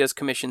painter. He does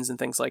commissions and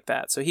things like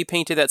that. So he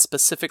painted that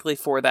specifically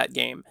for that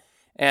game.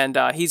 And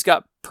he's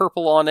got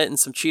purple on it and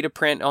some cheetah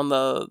print on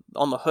the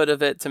hood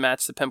of it to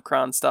match the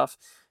Pimpcron stuff.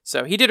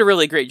 So he did a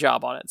really great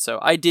job on it. So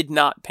I did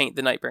not paint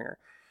the Nightbringer.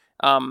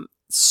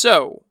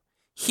 So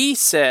he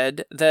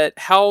said that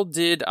how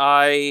did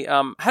I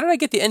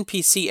get the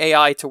NPC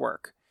AI to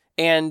work?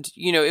 And,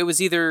 it was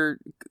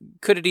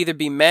could it either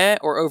be meh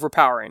or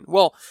overpowering?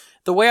 Well,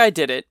 the way I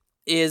did it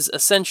is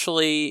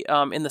essentially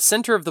in the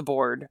center of the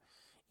board,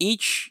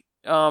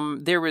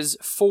 there was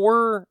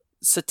 4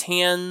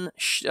 Satan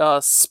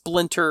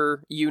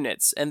splinter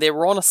units, and they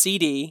were on a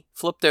CD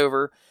flipped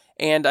over.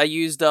 And I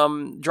used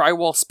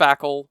drywall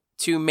spackle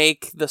to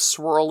make the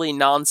swirly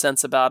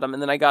nonsense about them.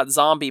 And then I got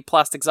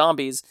plastic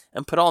zombies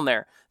and put on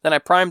there. Then I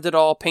primed it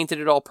all, painted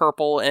it all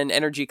purple and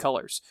energy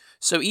colors.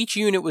 So each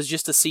unit was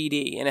just a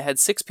CD, and it had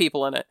 6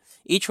 people in it.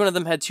 Each one of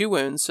them had 2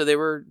 wounds, so there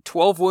were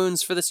 12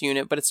 wounds for this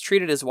unit, but it's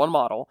treated as one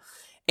model.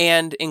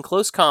 And in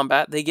close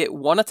combat, they get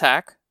 1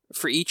 attack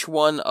for each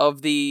one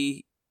of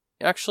the...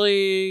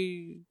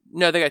 Actually,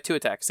 no, they got 2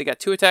 attacks. They got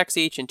 2 attacks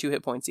each and 2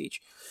 hit points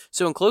each.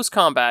 So in close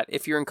combat,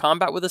 if you're in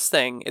combat with this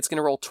thing, it's going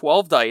to roll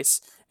 12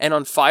 dice, and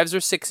on 5s or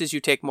 6s,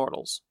 you take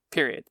mortals.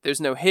 Period. There's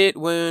no hit,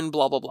 wound,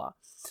 blah, blah, blah.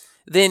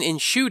 Then in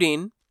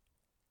shooting,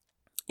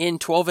 in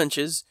 12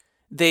 inches,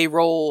 they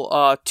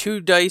roll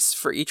 2 dice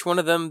for each one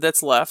of them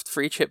that's left,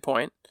 for each hit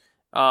point.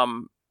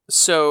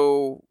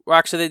 Actually,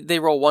 they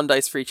roll 1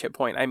 dice for each hit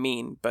point,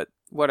 but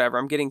whatever,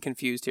 I'm getting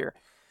confused here.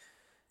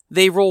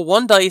 They roll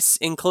 1 dice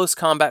in close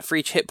combat for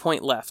each hit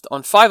point left.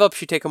 On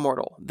 5-ups, you take a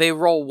mortal. They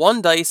roll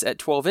 1 dice at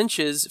 12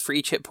 inches for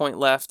each hit point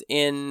left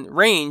in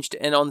ranged,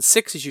 and on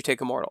 6s, you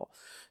take a mortal.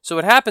 So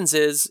what happens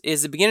is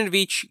the beginning of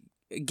each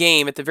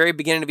game, at the very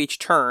beginning of each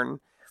turn,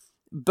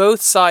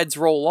 both sides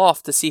roll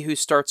off to see who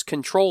starts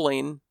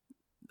controlling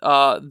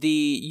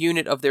the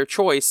unit of their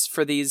choice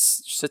for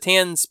these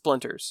C'tan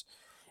splinters.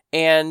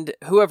 And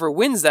whoever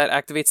wins that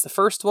activates the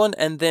first one,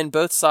 and then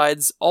both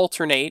sides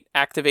alternate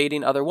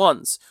activating other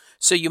ones.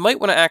 So you might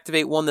want to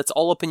activate one that's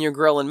all up in your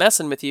grill and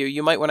messing with you.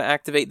 You might want to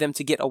activate them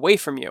to get away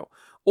from you.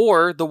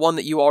 Or the one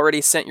that you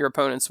already sent your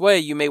opponent's way,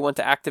 you may want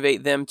to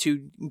activate them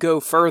to go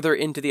further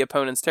into the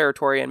opponent's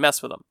territory and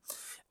mess with them.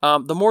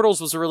 The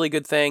Mortals was a really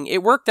good thing.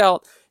 It worked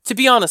out, to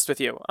be honest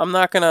with you. I'm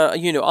not gonna,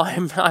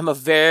 I'm a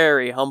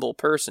very humble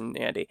person,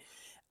 Andy.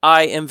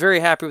 I am very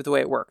happy with the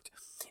way it worked.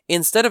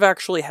 Instead of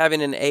actually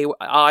having an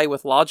AI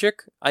with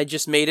logic, I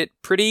just made it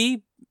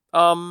pretty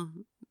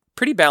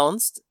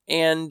balanced.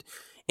 And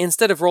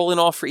instead of rolling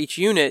off for each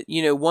unit,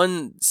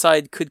 one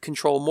side could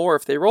control more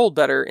if they rolled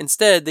better.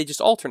 Instead, they just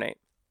alternate.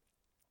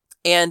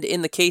 And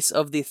in the case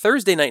of the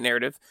Thursday night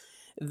narrative,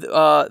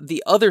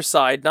 the other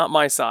side, not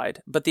my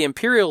side, but the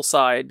Imperial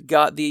side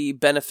got the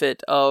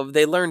benefit of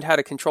they learned how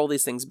to control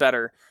these things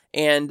better,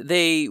 and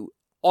they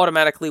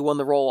automatically won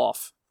the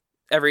roll-off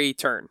every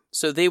turn.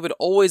 So they would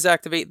always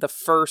activate the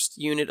first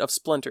unit of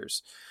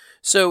splinters.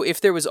 So if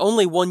there was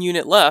only one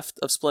unit left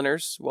of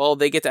splinters, well,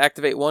 they get to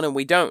activate one and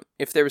we don't.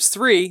 If there was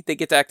 3, they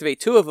get to activate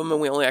 2 of them and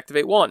we only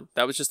activate 1.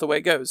 That was just the way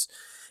it goes.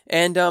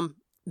 And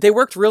they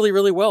worked really,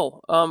 really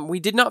well.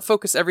 We did not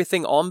focus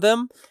everything on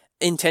them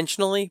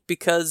intentionally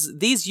because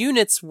these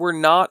units were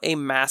not a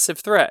massive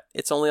threat.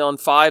 It's only on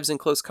 5s in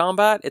close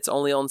combat. It's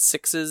only on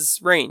 6s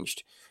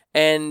ranged.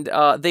 And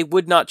they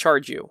would not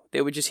charge you.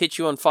 They would just hit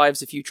you on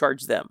 5s if you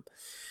charge them.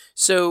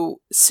 So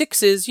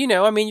 6s, you're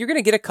going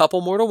to get a couple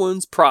mortal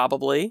wounds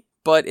probably,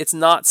 but it's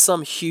not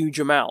some huge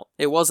amount.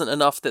 It wasn't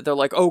enough that they're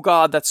like, oh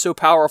god, that's so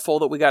powerful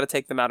that we got to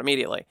take them out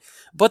immediately.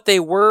 But they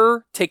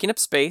were taking up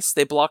space.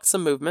 They blocked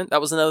some movement.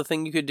 That was another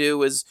thing you could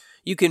do is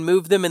you can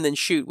move them and then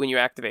shoot when you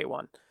activate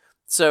one.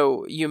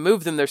 So you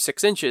move them, they're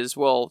 6 inches.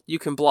 Well, you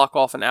can block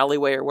off an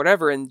alleyway or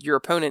whatever, and your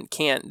opponent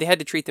can't. They had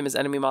to treat them as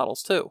enemy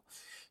models too.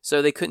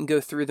 So they couldn't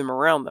go through them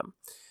around them.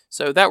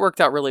 So that worked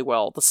out really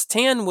well. The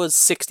C'tan was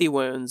 60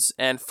 wounds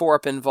and 4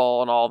 up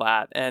invul and all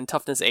that, and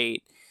toughness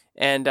 8.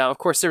 And of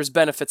course, there's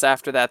benefits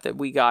after that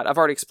we got. I've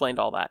already explained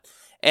all that.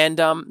 And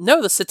no,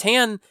 the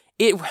C'tan,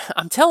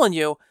 I'm telling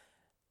you,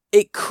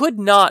 it could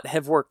not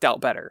have worked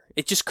out better.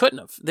 It just couldn't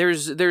have.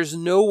 There's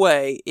no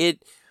way.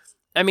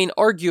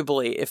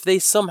 Arguably, if they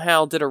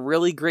somehow did a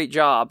really great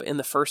job in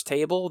the first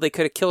table, they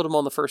could have killed him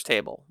on the first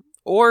table.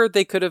 Or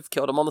they could have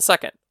killed him on the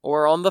second.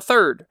 Or on the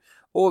third.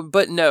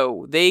 But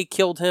no, they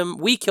killed him.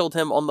 We killed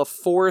him on the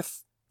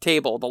 4th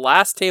table, the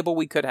last table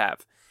we could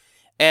have.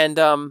 And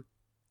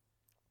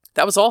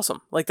that was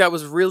awesome. That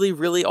was really,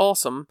 really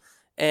awesome.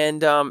 And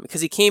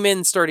because he came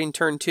in starting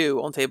turn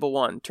 2 on table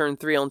 1, turn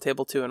 3 on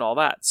table 2, and all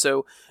that.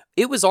 So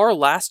it was our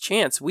last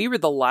chance. We were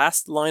the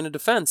last line of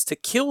defense to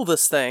kill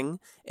this thing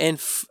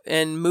and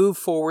move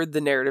forward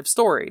the narrative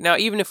story. Now,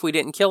 even if we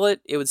didn't kill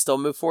it, it would still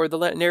move forward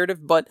the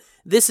narrative. But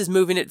this is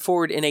moving it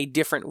forward in a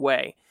different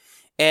way.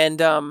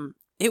 And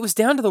it was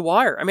down to the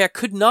wire. I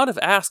could not have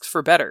asked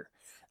for better.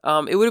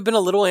 It would have been a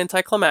little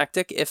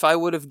anticlimactic if I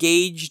would have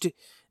gauged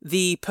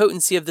the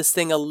potency of this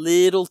thing a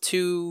little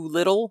too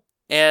little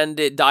and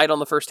it died on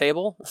the first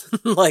table.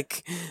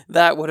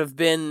 That would have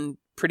been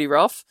pretty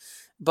rough.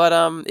 But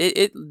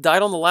it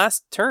died on the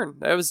last turn.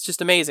 It was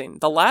just amazing.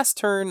 The last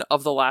turn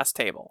of the last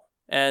table.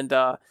 And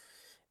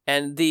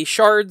the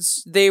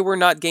shards, they were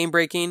not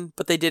game-breaking,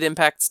 but they did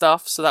impact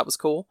stuff, so that was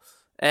cool.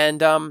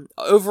 And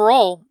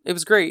overall, it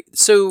was great.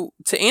 So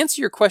to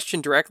answer your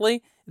question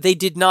directly, they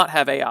did not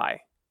have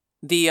AI.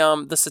 The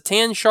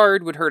C'tan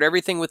shard would hurt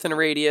everything within a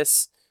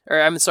radius.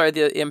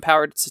 The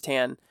empowered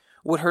C'tan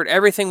would hurt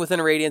everything within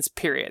a radius,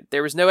 period.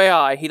 There was no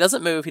AI. He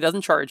doesn't move. He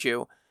doesn't charge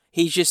you.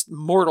 He's just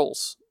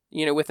mortals,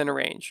 within a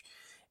range.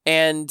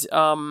 And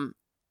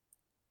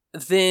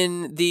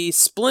then the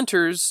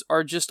splinters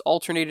are just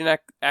alternating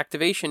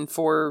activation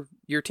for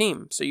your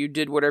team. So you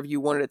did whatever you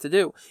wanted it to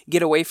do.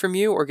 Get away from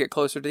you or get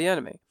closer to the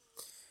enemy.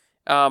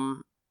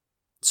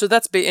 So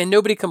that's and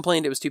nobody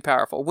complained it was too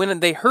powerful.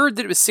 When they heard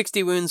that it was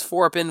 60 wounds,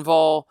 4 up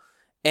invul,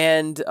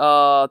 and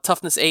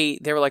toughness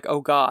 8, they were like, oh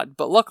god.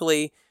 But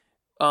luckily,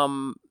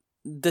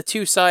 the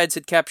 2 sides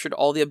had captured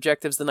all the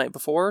objectives the night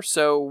before,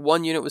 so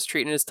one unit was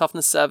treating it as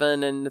toughness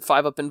 7 and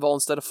 5 up invul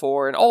instead of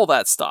 4, and all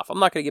that stuff. I'm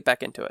not going to get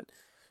back into it.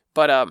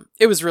 But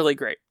it was really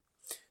great.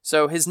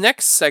 So his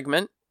next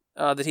segment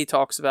that he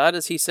talks about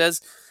is he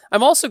says,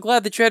 I'm also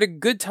glad that you had a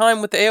good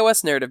time with the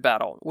AOS narrative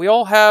battle. We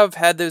all have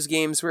had those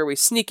games where we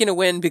sneak in a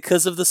win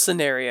because of the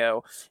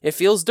scenario. It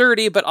feels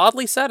dirty, but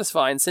oddly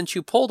satisfying since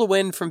you pulled a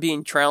win from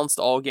being trounced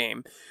all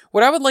game.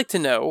 What I would like to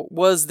know,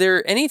 was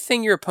there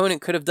anything your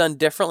opponent could have done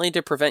differently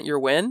to prevent your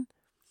win?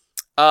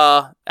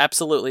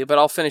 Absolutely, but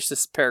I'll finish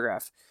this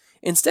paragraph.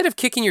 Instead of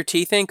kicking your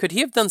teeth in, could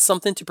he have done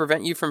something to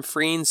prevent you from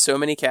freeing so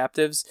many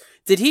captives?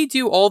 Did he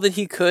do all that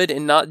he could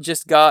and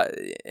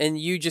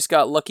you just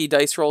got lucky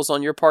dice rolls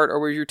on your part, or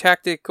were your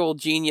tactical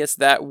genius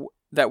that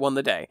won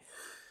the day?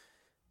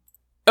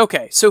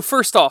 Okay, so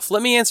first off,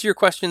 let me answer your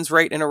questions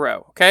right in a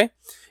row, okay?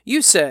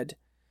 You said,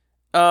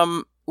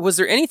 was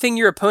there anything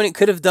your opponent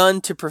could have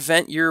done to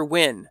prevent your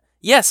win?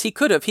 Yes, he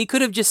could have. He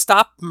could have just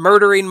stopped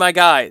murdering my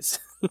guys.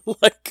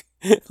 like,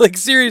 like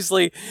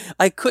seriously,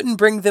 I couldn't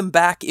bring them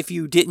back if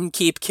you didn't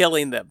keep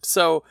killing them.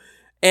 So,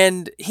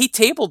 and he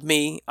tabled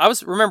me. I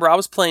was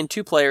playing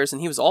 2 players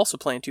and he was also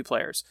playing 2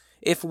 players.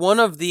 If one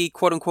of the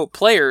quote unquote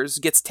players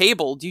gets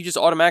tabled, you just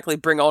automatically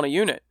bring on a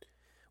unit.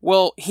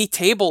 Well, he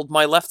tabled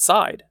my left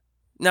side.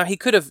 Now, he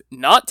could have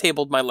not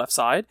tabled my left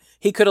side.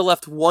 He could have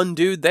left one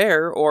dude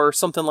there or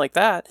something like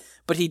that,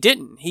 but he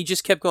didn't. He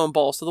just kept going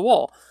balls to the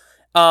wall.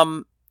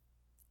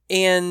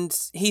 And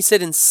he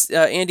said,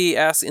 Andy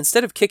asked,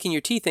 instead of kicking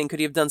your teeth in, could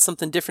he have done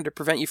something different to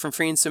prevent you from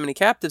freeing so many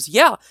captives?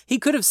 Yeah, he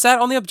could have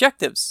sat on the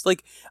objectives.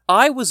 Like,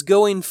 I was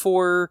going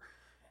for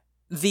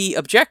the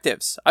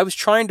objectives. I was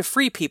trying to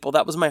free people.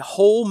 That was my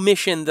whole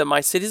mission, that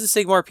my Cities of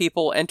Sigmar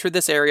people entered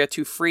this area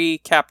to free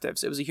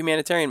captives. It was a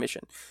humanitarian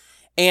mission.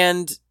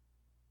 And,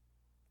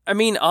 I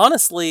mean,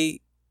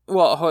 honestly,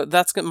 well,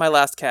 that's my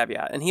last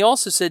caveat. And he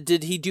also said,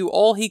 did he do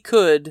all he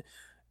could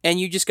and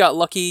you just got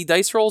lucky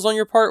dice rolls on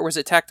your part, or was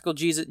it tactical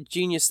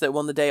genius that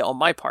won the day on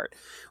my part?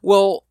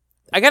 Well,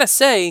 I gotta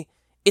say,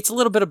 it's a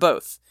little bit of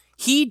both.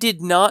 He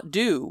did not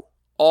do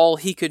all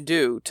he could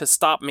do to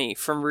stop me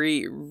from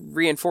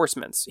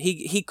reinforcements.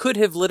 He could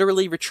have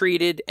literally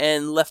retreated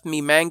and left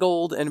me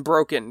mangled and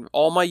broken,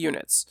 all my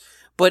units.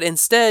 But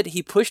instead,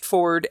 he pushed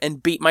forward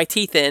and beat my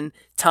teeth in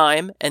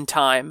time and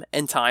time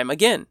and time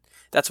again.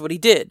 That's what he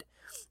did.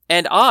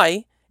 And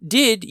I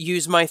did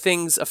use my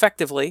things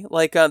effectively,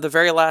 like the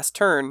very last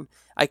turn.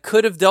 I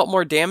could have dealt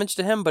more damage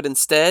to him, but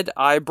instead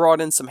I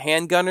brought in some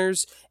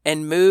handgunners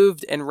and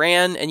moved and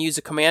ran and used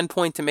a command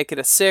point to make it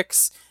a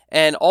 6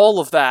 and all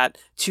of that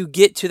to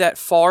get to that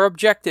far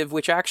objective,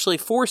 which actually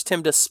forced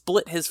him to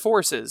split his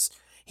forces.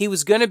 He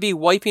was going to be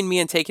wiping me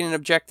and taking an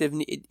objective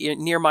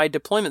near my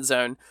deployment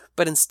zone,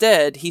 but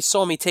instead he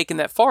saw me taking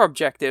that far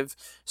objective,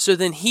 so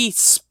then he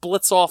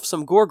splits off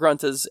some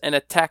Gore-gruntas and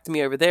attacked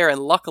me over there,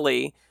 and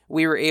luckily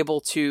we were able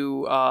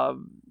to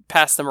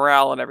pass the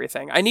morale and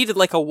everything. I needed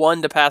like a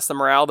 1 to pass the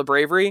morale, the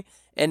bravery,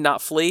 and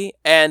not flee,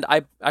 and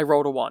I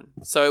rolled a 1.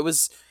 So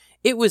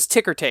it was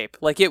ticker tape.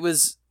 Like, it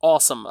was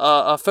awesome.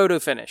 A photo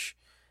finish.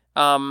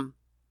 So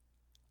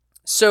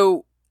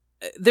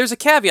there's a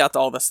caveat to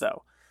all this,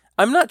 though.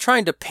 I'm not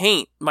trying to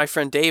paint my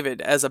friend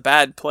David as a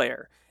bad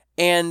player.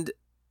 And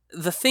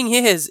the thing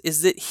is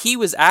that he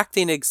was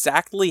acting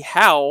exactly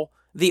how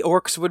the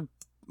orcs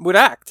would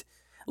act.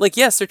 Like,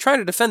 yes, they're trying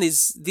to defend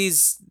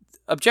these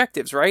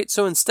objectives, right?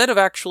 So instead of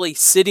actually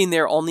sitting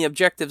there on the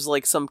objectives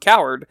like some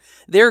coward,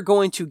 they're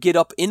going to get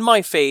up in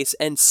my face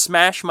and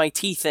smash my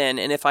teeth in,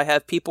 and if I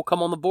have people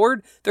come on the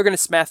board, they're going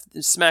to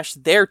smash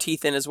their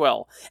teeth in as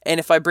well. And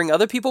if I bring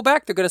other people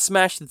back, they're going to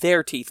smash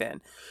their teeth in.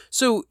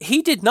 So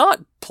he did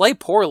not play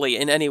poorly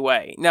in any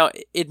way. Now,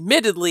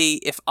 admittedly,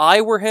 if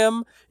I were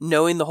him,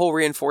 knowing the whole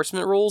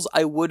reinforcement rules,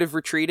 I would have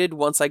retreated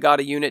once I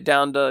got a unit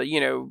down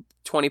to,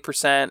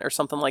 20% or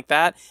something like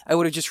that. I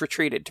would have just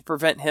retreated to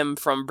prevent him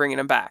from bringing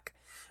him back.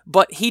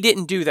 But he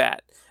didn't do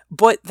that.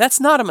 But that's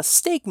not a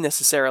mistake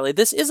necessarily.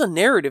 This is a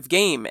narrative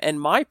game,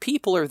 and my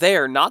people are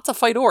there not to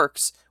fight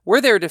orcs. We're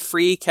there to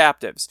free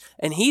captives.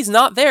 And he's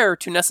not there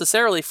to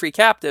necessarily free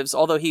captives,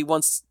 although he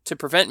wants to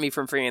prevent me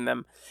from freeing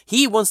them.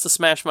 He wants to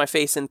smash my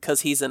face in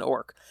because he's an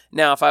orc.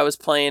 Now, if I was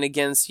playing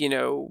against,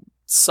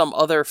 some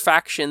other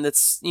faction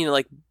that's,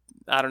 like,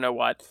 I don't know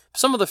what,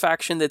 some other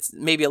faction that's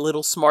maybe a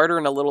little smarter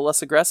and a little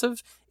less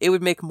aggressive, it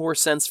would make more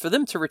sense for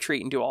them to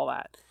retreat and do all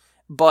that.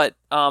 But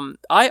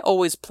I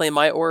always play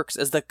my orcs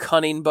as the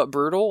cunning but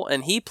brutal,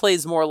 and he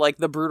plays more like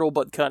the brutal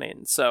but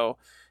cunning. So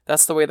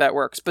that's the way that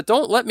works. But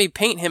don't let me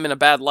paint him in a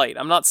bad light.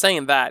 I'm not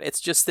saying that.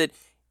 It's just that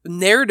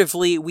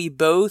narratively, we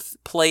both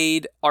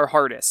played our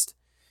hardest.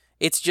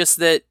 It's just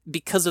that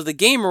because of the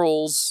game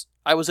rules,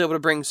 I was able to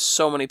bring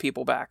so many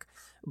people back.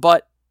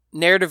 But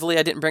narratively,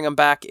 I didn't bring them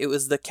back. It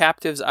was the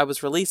captives I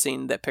was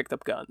releasing that picked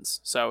up guns.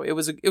 So it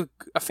was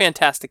a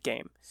fantastic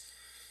game.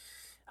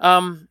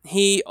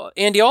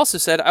 Andy also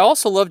said, I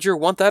also loved your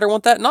Want That or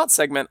Want That Not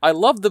segment. I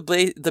loved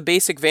the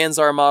basic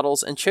Vanzar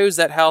models and chose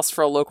that house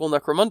for a local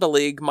Necromunda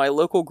league my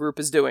local group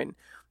is doing.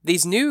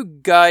 These new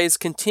guys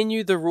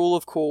continue the rule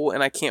of cool,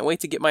 and I can't wait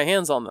to get my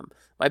hands on them.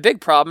 My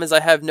big problem is I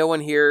have no one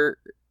here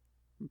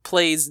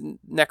plays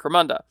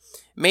Necromunda.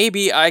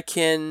 Maybe I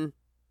can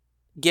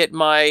get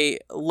my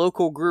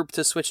local group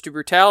to switch to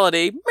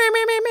Brutality,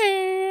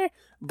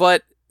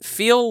 but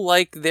feel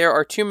like there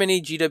are too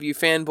many GW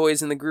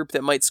fanboys in the group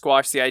that might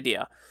squash the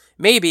idea.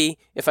 Maybe,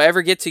 if I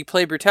ever get to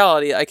play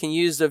Brutality, I can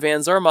use the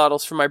Vanzar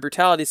models for my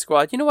Brutality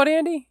squad. You know what,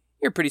 Andy?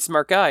 You're a pretty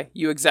smart guy.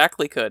 You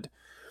exactly could.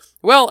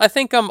 Well, I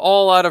think I'm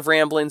all out of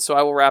rambling, so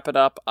I will wrap it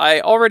up. I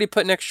already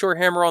put Next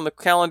Shorehammer on the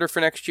calendar for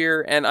next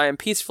year, and I am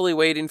peacefully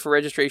waiting for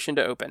registration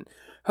to open.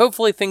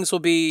 Hopefully things will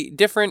be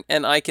different,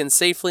 and I can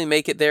safely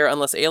make it there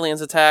unless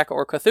aliens attack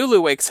or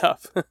Cthulhu wakes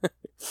up.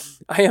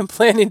 I am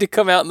planning to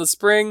come out in the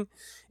spring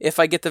if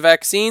I get the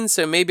vaccine,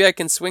 so maybe I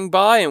can swing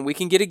by and we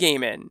can get a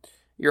game in.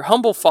 Your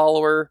humble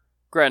follower,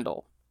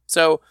 Grendel.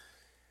 So,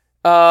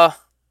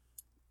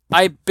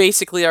 I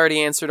basically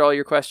already answered all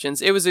your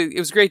questions. It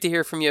was great to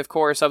hear from you, of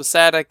course. I was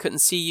sad I couldn't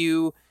see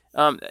you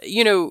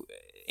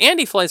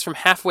Andy flies from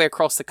halfway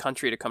across the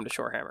country to come to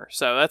Shorehammer,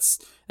 so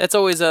that's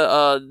always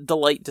a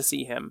delight to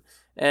see him.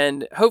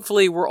 And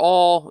hopefully we're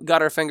all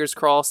got our fingers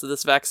crossed that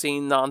this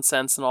vaccine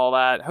nonsense and all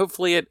that.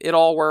 Hopefully it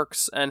all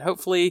works, and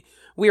hopefully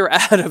we are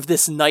out of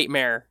this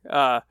nightmare.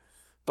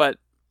 But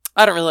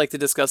I don't really like to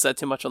discuss that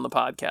too much on the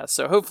podcast,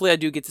 so hopefully I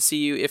do get to see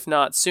you, if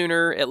not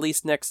sooner, at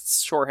least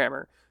next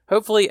Shorehammer.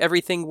 Hopefully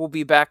everything will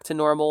be back to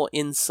normal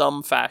in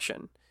some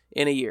fashion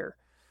in a year.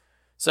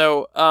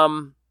 So,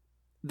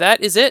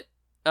 that is it.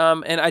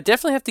 And I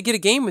definitely have to get a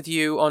game with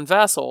you on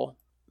Vassal,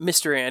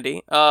 Mr.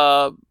 Andy.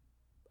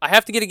 I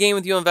have to get a game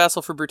with you on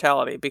Vassal for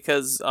Brutality,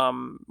 because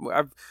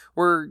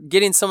we're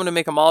getting someone to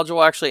make a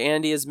module. Actually,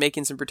 Andy is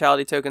making some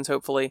Brutality tokens,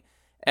 hopefully.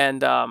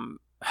 And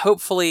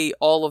hopefully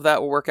all of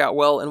that will work out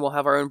well, and we'll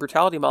have our own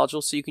Brutality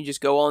module, so you can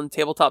just go on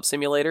Tabletop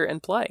Simulator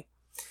and play.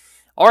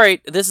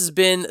 Alright, this has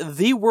been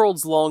the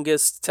world's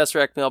longest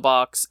Tesseract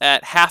mailbox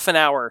at half an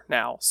hour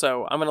now,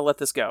 so I'm going to let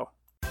this go.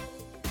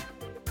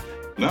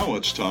 Now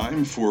it's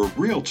time for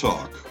Real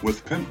Talk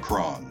with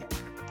Pimpcron.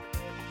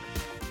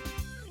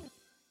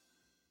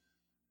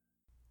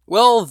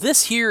 Well,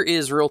 this here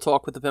is Real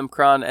Talk with the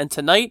Pimpcron, and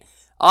tonight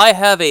I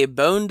have a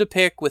bone to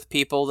pick with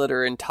people that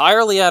are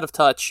entirely out of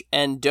touch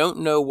and don't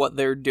know what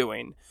they're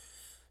doing.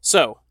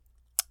 So,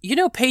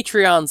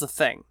 Patreon's a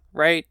thing,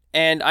 right?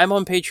 And I'm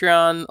on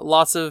Patreon,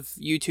 lots of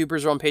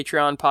YouTubers are on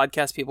Patreon,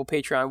 podcast people,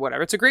 Patreon,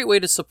 whatever. It's a great way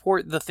to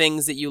support the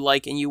things that you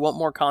like and you want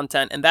more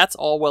content, and that's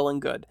all well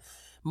and good.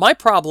 My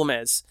problem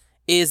is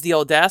the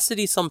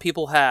audacity some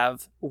people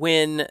have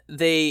when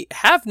they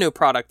have no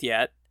product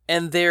yet,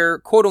 and they're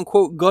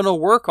quote-unquote gonna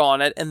work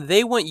on it, and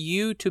they want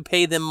you to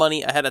pay them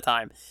money ahead of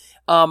time.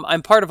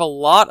 I'm part of a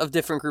lot of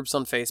different groups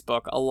on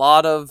Facebook, a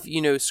lot of,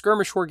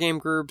 skirmish war game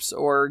groups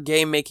or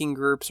game-making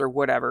groups or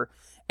whatever.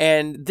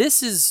 And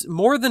this is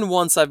more than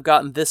once I've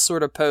gotten this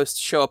sort of post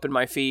show up in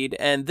my feed,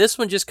 and this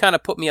one just kind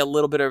of put me a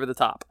little bit over the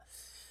top.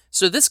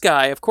 So this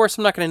guy, of course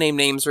I'm not going to name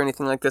names or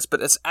anything like this, but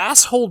it's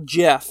asshole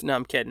Jeff. No,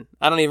 I'm kidding.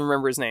 I don't even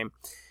remember his name.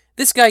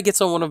 This guy gets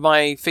on one of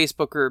my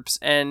Facebook groups,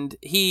 and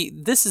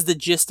this is the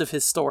gist of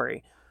his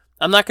story.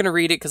 I'm not going to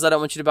read it because I don't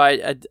want you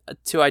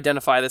to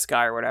identify this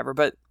guy or whatever,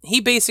 but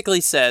he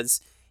basically says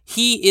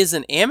he is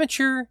an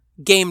amateur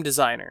game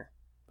designer.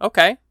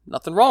 Okay,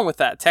 nothing wrong with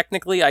that.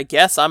 Technically, I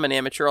guess I'm an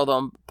amateur, although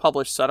I'm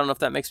published, so I don't know if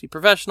that makes me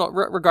professional.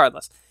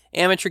 Regardless,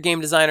 amateur game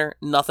designer,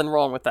 nothing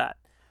wrong with that.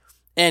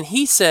 And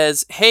he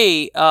says,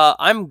 hey,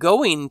 I'm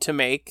going to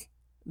make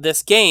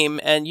this game,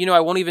 and I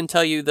won't even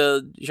tell you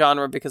the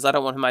genre because I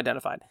don't want him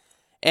identified.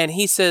 And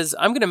he says,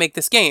 I'm going to make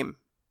this game,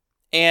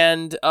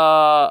 and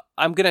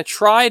I'm going to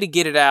try to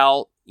get it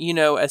out,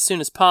 as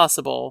soon as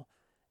possible,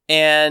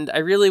 and I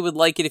really would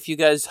like it if you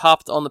guys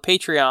hopped on the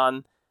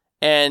Patreon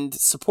and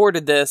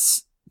supported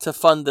this to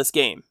fund this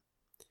game.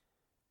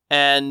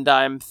 And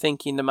I'm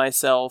thinking to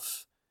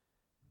myself,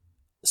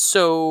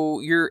 so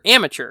you're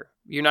amateur.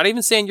 You're not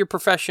even saying you're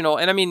professional.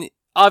 And I mean,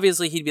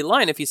 obviously he'd be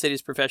lying if he said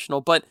he's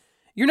professional, but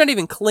you're not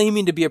even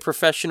claiming to be a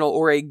professional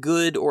or a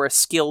good or a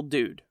skilled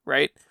dude,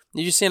 right?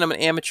 You're just saying I'm an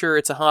amateur,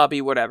 it's a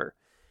hobby, whatever.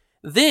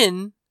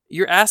 Then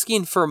you're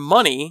asking for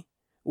money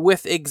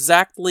with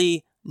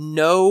exactly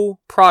no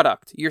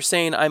product. You're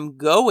saying I'm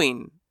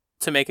going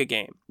to make a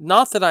game.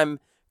 Not that I'm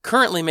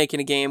currently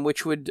making a game,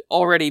 which would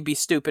already be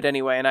stupid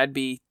anyway, and I'd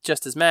be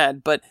just as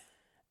mad, but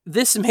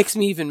this makes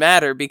me even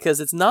madder because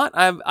it's not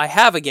I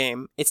have a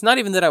game. It's not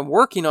even that I'm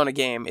working on a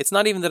game. It's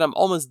not even that I'm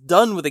almost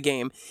done with a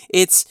game.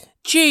 It's,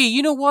 gee,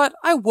 you know what?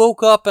 I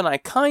woke up and I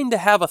kind of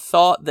have a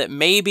thought that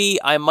maybe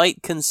I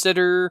might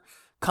consider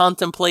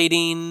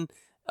contemplating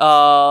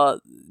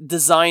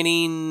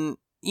designing.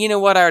 You know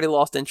what? I already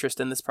lost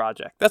interest in this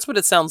project. That's what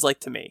it sounds like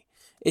to me.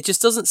 It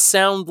just doesn't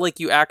sound like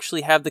you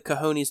actually have the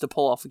cojones to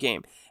pull off a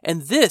game.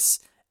 And this,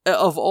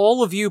 of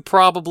all of you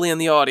probably in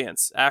the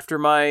audience, after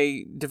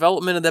my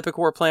development of the Epic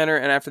War Planner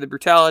and after the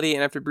Brutality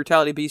and after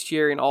Brutality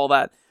Bestiary and all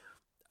that,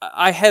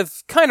 I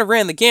have kind of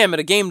ran the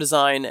gamut of game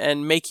design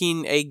and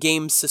making a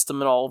game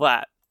system and all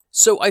that.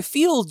 So I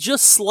feel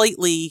just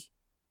slightly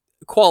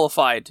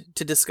qualified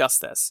to discuss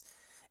this.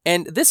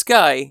 And this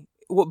guy,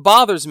 what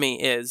bothers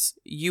me is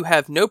you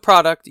have no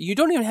product. You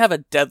don't even have a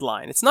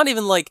deadline. It's not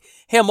even like,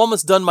 hey, I'm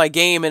almost done my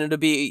game and it'll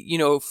be,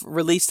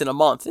 released in a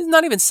month. He's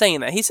not even saying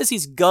that. He says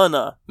he's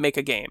gonna make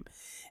a game.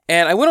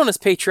 And I went on his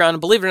Patreon,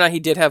 and believe it or not, he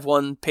did have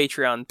one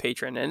Patreon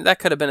patron, and that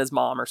could have been his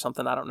mom or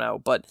something. I don't know.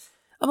 But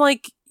I'm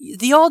like,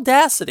 the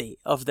audacity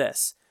of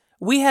this.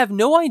 We have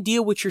no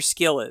idea what your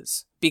skill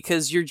is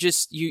because you're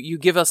just, you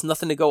give us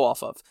nothing to go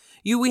off of.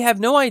 We have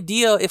no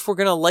idea if we're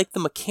gonna like the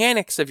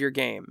mechanics of your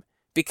game.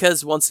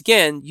 Because, once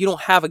again, you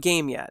don't have a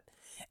game yet.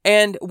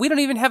 And we don't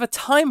even have a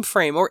time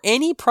frame or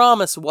any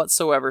promise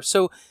whatsoever.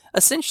 So,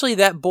 essentially,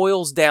 that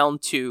boils down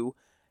to,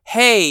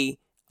 hey,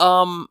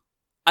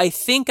 I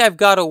think I've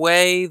got a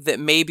way that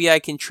maybe I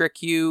can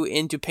trick you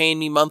into paying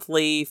me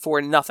monthly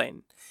for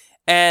nothing.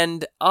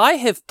 And I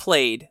have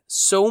played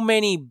so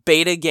many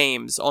beta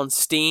games on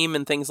Steam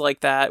and things like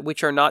that,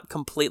 which are not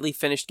completely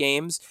finished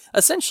games.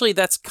 Essentially,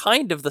 that's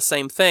kind of the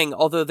same thing,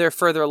 although they're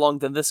further along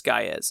than this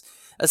guy is.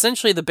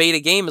 Essentially, the beta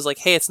game is like,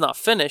 hey, it's not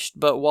finished,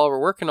 but while we're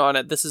working on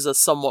it, this is a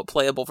somewhat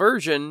playable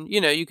version.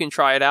 You can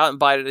try it out and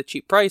buy it at a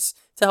cheap price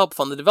to help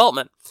fund the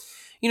development.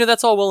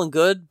 That's all well and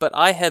good, but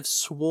I have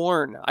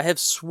sworn, I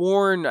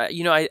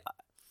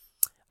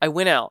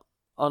went out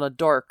on a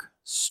dark,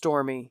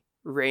 stormy,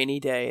 rainy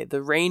day. The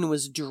rain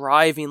was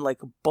driving like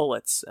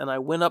bullets, and I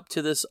went up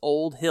to this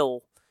old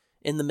hill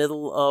in the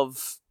middle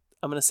of,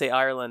 I'm going to say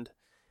Ireland,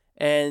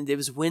 and it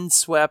was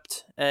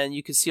windswept, and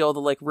you could see all the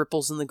like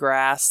ripples in the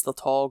grass, the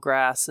tall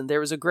grass, and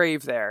there was a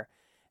grave there,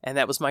 and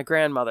that was my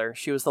grandmother.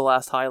 She was the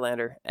last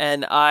Highlander,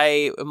 and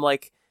I am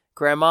like,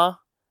 Grandma,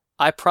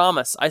 I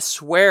promise, I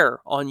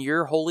swear on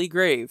your holy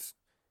grave,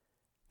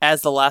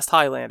 as the last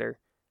Highlander,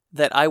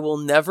 that I will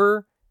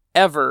never,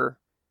 ever,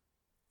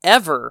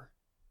 ever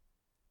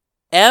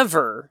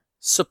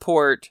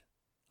support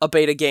a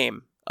beta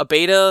game, a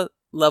beta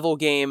level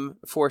game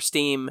for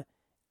Steam,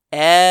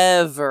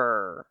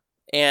 ever.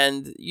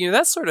 And,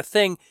 that sort of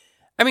thing.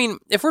 I mean,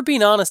 if we're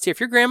being honest here, if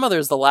your grandmother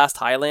is the last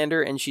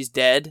Highlander and she's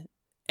dead,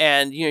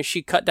 and,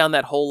 she cut down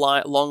that whole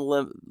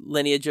long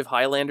lineage of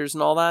Highlanders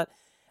and all that,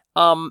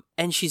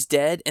 and she's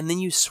dead, and then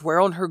you swear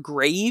on her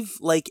grave,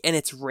 and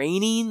it's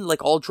raining,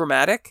 all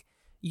dramatic,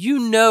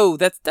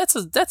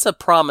 that's a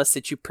promise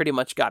that you pretty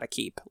much gotta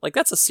keep.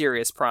 That's a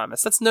serious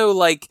promise. That's no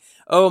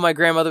oh, my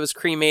grandmother was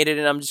cremated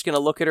and I'm just gonna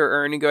look at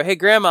her urn and go, hey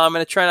grandma, I'm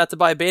gonna try not to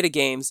buy beta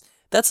games.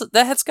 That's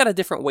got a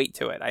different weight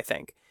to it, I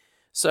think.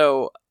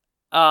 So,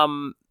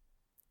 I'm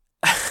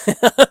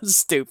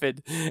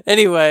stupid.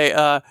 Anyway,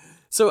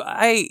 so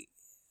I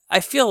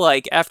feel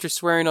like after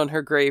swearing on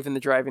her grave in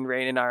the driving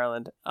rain in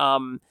Ireland,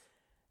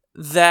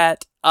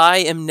 that I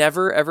am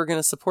never ever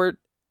gonna support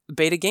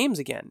beta games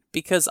again,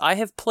 because I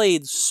have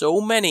played so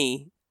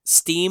many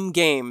Steam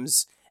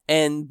games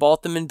and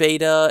bought them in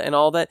beta and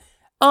all that.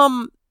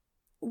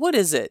 What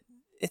is it?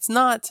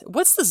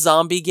 What's the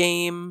zombie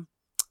game?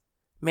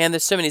 Man,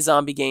 there's so many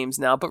zombie games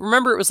now, but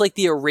remember it was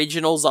the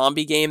original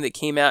zombie game that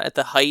came out at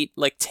the height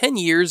 10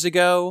 years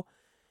ago,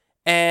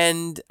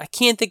 and I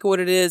can't think of what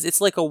it is.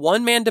 It's a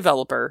one-man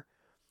developer,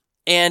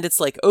 and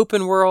it's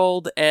open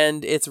world,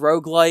 and it's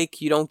roguelike.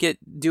 You don't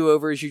get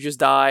do-overs, you just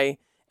die,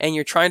 and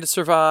you're trying to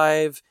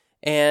survive.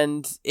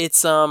 And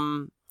it's, I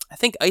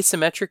think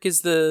isometric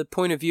is the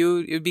point of view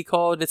it would be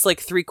called. It's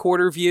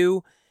 3/4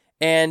 view,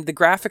 and the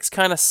graphics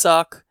kind of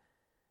suck,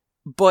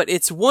 but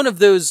it's one of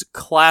those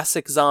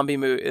classic zombie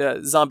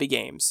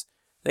games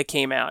that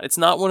came out. It's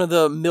not one of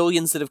the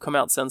millions that have come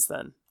out since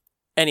then.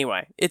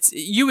 Anyway,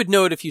 you would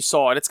know it if you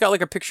saw it. It's got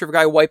a picture of a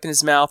guy wiping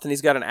his mouth, and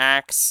he's got an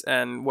axe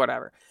and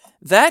whatever.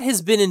 That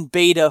has been in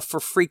beta for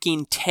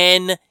freaking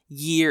 10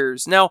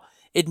 years. Now,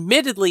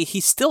 admittedly, he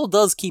still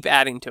does keep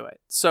adding to it,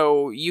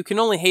 so you can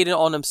only hate it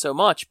on him so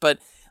much, but,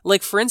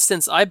 for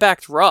instance, I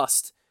backed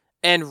Rust,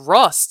 and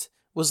Rust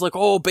was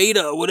oh,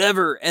 beta,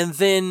 whatever, and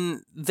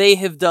then they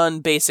have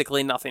done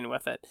basically nothing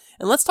with it.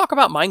 And let's talk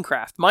about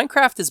Minecraft.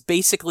 Minecraft is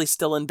basically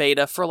still in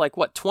beta for,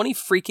 20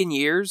 freaking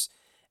years,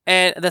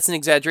 and that's an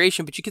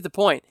exaggeration, but you get the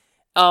point.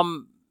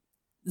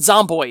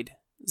 Zomboid,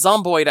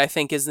 I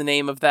think, is the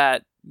name of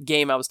that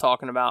game I was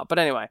talking about, but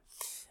anyway,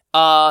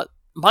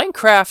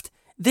 Minecraft,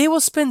 they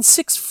will spend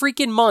 6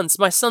 freaking months.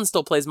 My son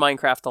still plays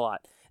Minecraft a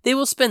lot. They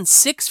will spend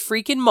 6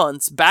 freaking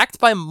months, backed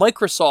by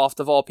Microsoft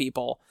of all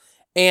people.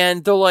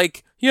 And they're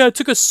yeah, it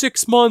took us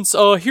 6 months.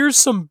 Here's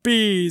some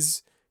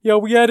bees. Yeah,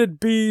 we added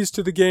bees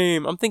to the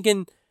game. I'm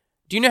thinking,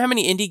 do you know how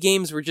many indie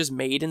games were just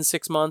made in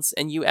 6 months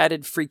and you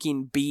added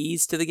freaking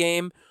bees to the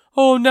game?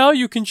 Oh, now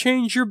you can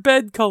change your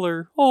bed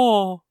color.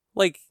 Oh,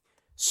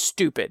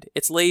 stupid.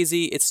 It's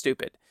lazy. It's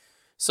stupid.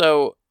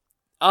 So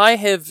I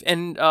have,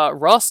 and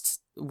Rust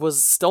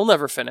was still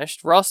never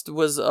finished. Rust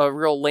was a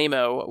real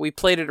lame-o. We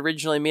played it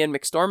originally, me and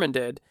McStorman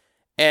did,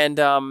 and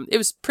it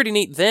was pretty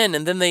neat then,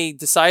 and then they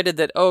decided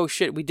that, oh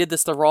shit, we did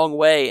this the wrong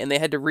way, and they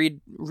had to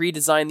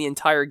redesign the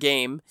entire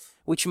game,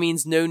 which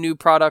means no new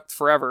product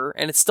forever,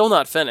 and it's still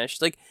not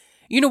finished.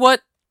 You know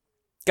what,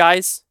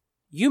 guys?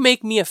 You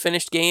make me a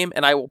finished game,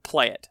 and I will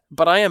play it,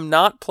 but I am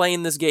not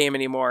playing this game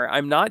anymore.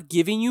 I'm not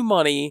giving you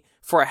money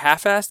for a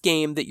half-assed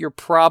game that you're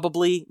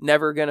probably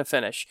never gonna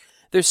finish.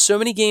 There's so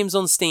many games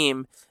on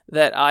Steam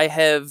that I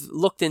have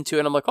looked into,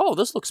 and I'm like, oh,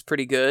 this looks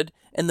pretty good.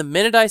 And the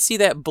minute I see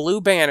that blue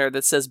banner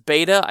that says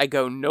beta, I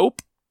go,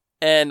 nope.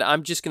 And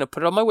I'm just going to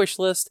put it on my wish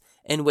list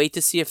and wait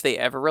to see if they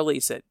ever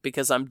release it,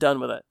 because I'm done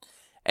with it.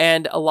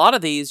 And a lot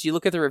of these, you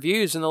look at the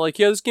reviews, and they're like,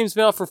 yeah, this game's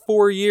been out for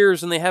 4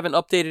 years, and they haven't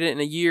updated it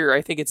in a year.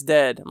 I think it's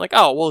dead. I'm like,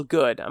 oh, well,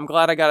 good. I'm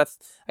glad I got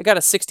a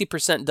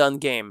 60% done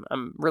game.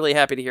 I'm really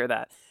happy to hear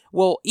that.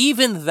 Well,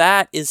 even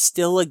that is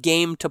still a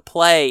game to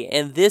play,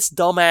 and this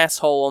dumb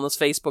asshole on this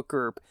Facebook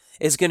group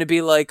is going to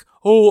be like,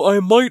 oh,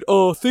 I might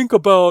think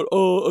about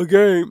a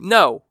game.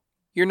 No,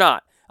 you're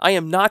not. I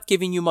am not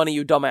giving you money,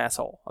 you dumb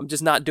asshole. I'm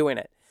just not doing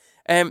it.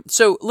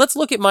 So let's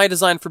look at my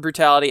design for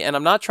Brutality, and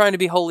I'm not trying to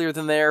be holier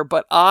than there,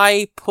 but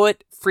I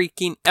put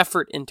freaking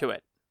effort into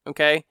it.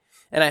 okay?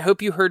 And I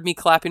hope you heard me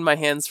clapping my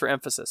hands for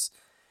emphasis.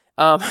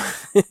 Um,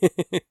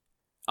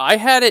 I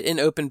had it in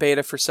open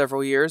beta for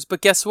several years,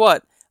 but guess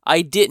what?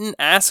 I didn't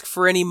ask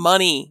for any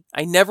money.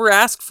 I never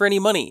asked for any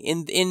money.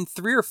 In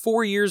 3 or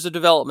 4 years of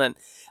development,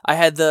 I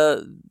had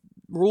the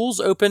rules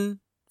open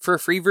for a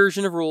free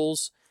version of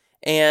rules,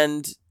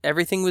 and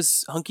everything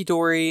was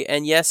hunky-dory,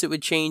 and yes, it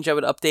would change. I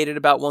would update it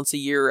about once a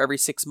year, every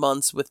 6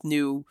 months with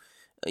new,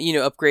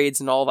 upgrades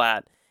and all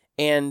that.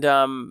 And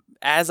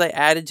as I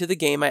added to the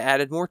game, I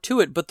added more to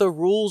it, but the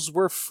rules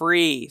were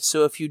free.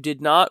 So if you did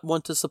not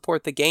want to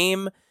support the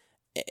game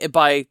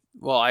by,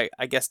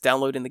 I guess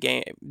downloading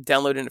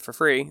it for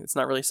free, it's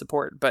not really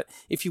support, but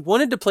if you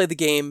wanted to play the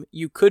game,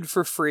 you could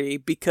for free,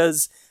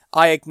 because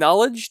I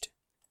acknowledged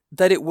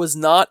that it was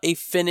not a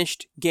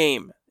finished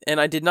game,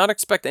 and I did not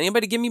expect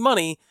anybody to give me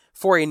money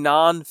for a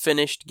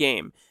non-finished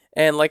game.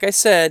 And like I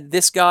said,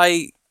 this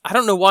guy, I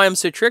don't know why I'm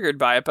so triggered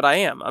by it, but I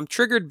am. I'm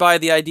triggered by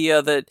the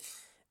idea that,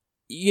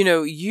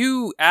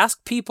 you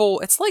ask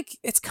people, it's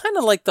kind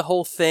of like the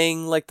whole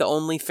thing, like the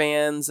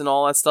OnlyFans and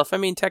all that stuff. I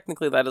mean,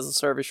 technically that is a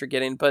service you're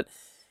getting, but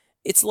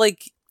it's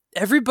like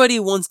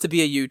everybody wants to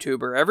be a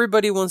YouTuber.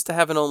 Everybody wants to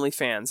have an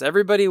OnlyFans.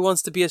 Everybody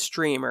wants to be a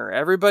streamer.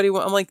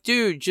 I'm like,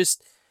 dude,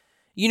 just,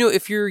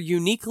 if you're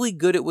uniquely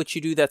good at what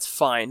you do, that's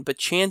fine. But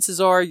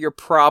chances are you're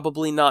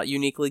probably not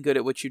uniquely good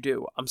at what you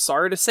do. I'm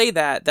sorry to say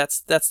that.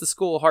 That's the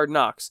school of hard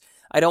knocks.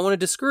 I don't want to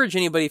discourage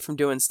anybody from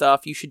doing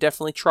stuff. You should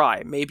definitely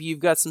try. Maybe you've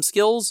got some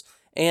skills,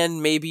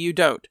 and maybe you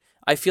don't.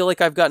 I feel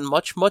like I've gotten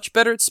much, much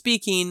better at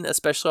speaking,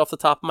 especially off the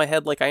top of my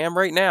head like I am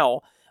right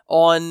now,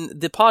 on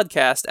the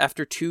podcast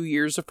after 2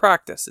 years of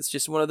practice. It's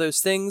just one of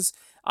those things.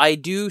 I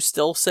do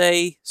still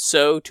say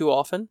so too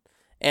often,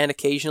 and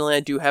occasionally I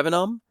do have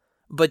an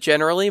but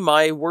generally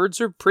my words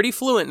are pretty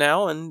fluent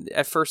now, and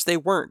at first they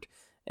weren't.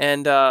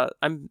 And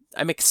I'm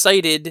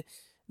excited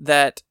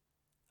that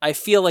I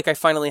feel like I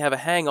finally have a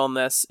hang on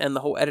this and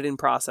the whole editing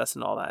process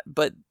and all that,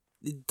 but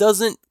it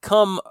doesn't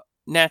come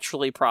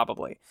naturally,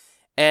 probably.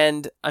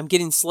 And I'm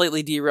getting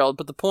slightly derailed,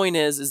 but the point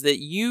is that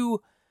you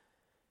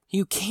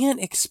can't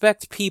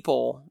expect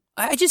people,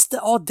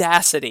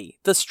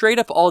 the straight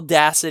up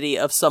audacity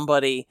of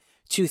somebody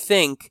to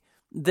think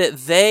that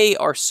they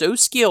are so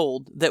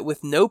skilled that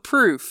with no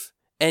proof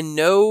and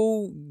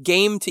no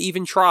game to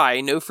even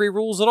try, no free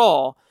rules at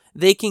all,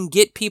 they can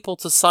get people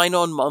to sign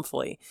on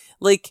monthly.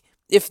 Like,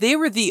 if they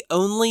were the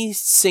only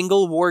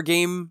single war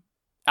game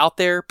out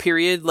there,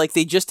 period, like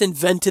they just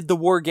invented the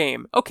war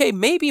game, okay,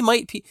 maybe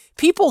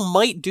people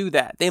might do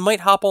that. They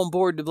might hop on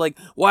board to be like,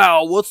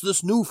 wow, what's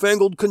this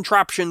newfangled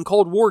contraption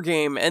called war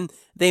game? And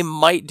they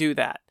might do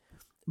that.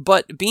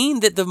 But being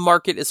that the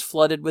market is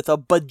flooded with a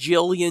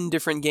bajillion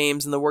different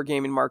games in the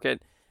wargaming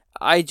market,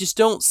 I just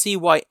don't see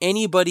why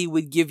anybody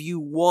would give you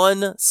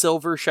 1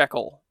 silver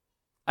shekel.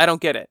 I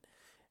don't get it.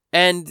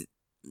 And,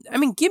 I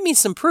mean, give me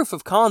some proof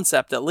of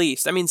concept at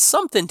least. I mean,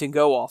 something to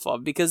go off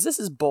of, because this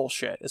is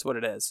bullshit, is what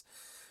it is.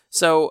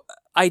 So,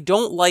 I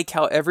don't like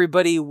how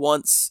everybody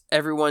wants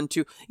everyone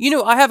to...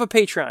 I have a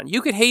Patreon.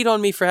 You could hate on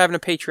me for having a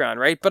Patreon,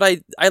 right? But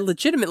I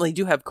legitimately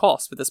do have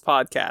costs with this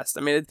podcast.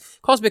 I mean, it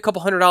costs me a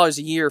couple $100s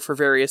a year for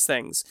various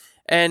things.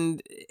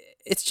 And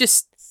it's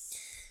just...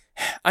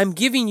 I'm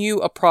giving you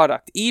a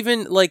product.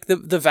 Even, like, the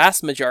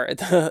vast majority...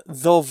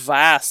 the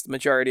vast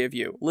majority of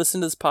you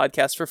listen to this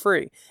podcast for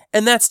free.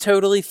 And that's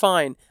totally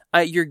fine.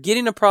 You're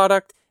getting a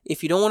product.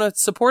 If you don't want to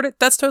support it,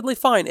 that's totally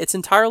fine. It's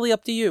entirely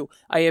up to you.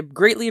 I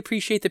greatly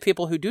appreciate the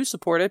people who do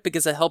support it,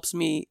 because it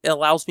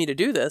allows me to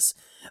do this.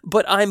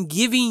 But I'm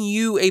giving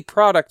you a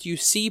product. You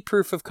see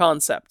proof of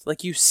concept.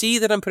 Like, you see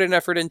that I'm putting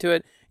effort into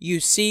it. You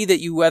see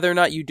that whether or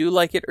not you do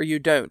like it or you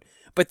don't.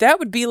 But that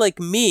would be like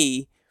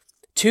me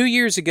 2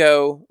 years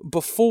ago,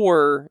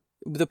 before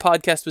the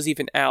podcast was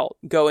even out,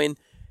 going,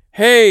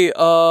 hey,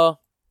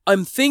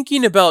 I'm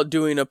thinking about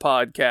doing a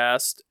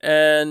podcast,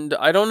 and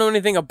I don't know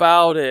anything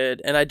about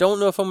it, and I don't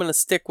know if I'm going to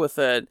stick with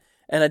it,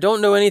 and I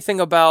don't know anything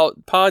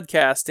about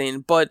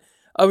podcasting, but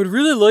I would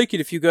really like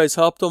it if you guys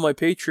hopped on my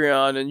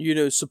Patreon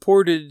and,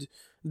 supported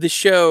the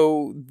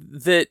show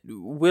that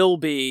will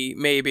be,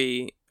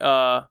 maybe,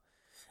 I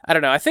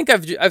don't know. I think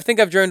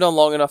I've droned on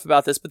long enough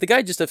about this, but the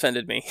guy just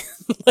offended me.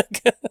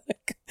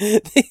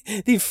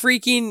 the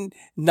freaking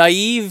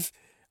naive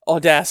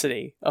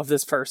audacity of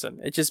this person.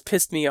 It just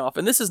pissed me off.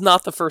 And this is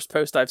not the first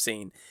post I've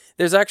seen.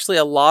 There's actually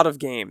a lot of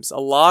games. A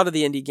lot of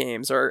the indie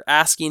games are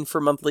asking for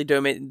monthly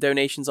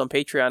donations on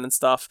Patreon and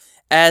stuff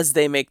as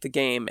they make the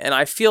game. And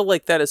I feel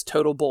like that is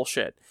total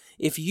bullshit.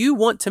 If you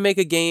want to make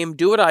a game,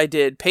 do what I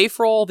did. Pay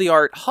for all the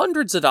art,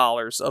 hundreds of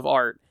dollars of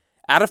art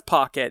out of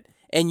pocket,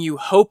 and you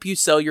hope you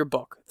sell your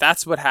book.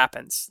 That's what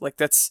happens. Like,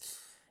 that's...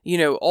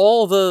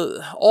 all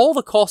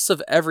the costs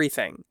of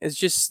everything is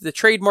just the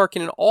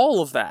trademarking, and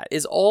all of that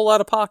is all out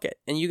of pocket,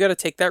 and you got to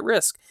take that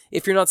risk.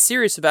 If you're not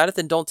serious about it,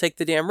 then don't take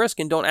the damn risk,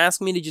 and don't ask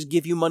me to just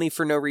give you money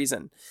for no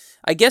reason.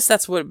 I guess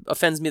that's what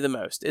offends me the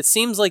most. It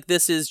seems like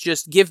this is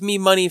just give me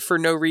money for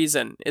no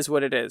reason is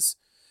what it is.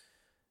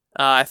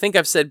 I think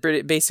I've said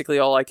basically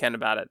all I can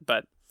about it,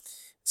 but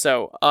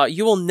so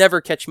you will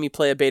never catch me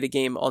play a beta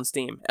game on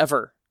Steam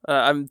ever.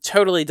 I'm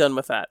totally done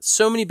with that.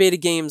 So many beta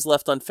games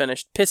left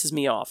unfinished pisses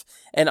me off.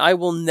 And I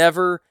will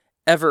never,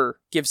 ever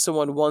give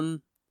someone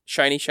one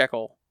shiny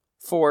shekel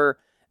for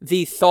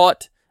the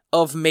thought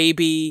of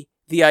maybe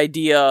the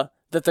idea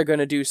that they're going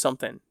to do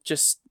something.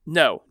 Just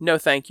no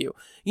thank you.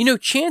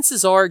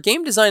 Chances are,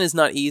 game design is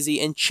not easy,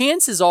 and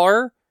chances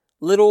are,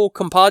 little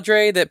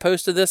compadre that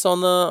posted this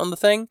on the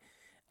thing,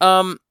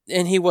 and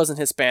he wasn't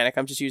Hispanic,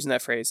 I'm just using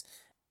that phrase.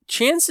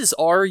 Chances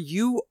are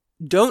you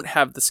don't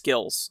have the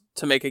skills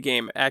to make a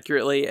game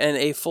accurately and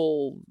a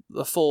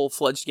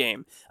full-fledged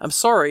game. I'm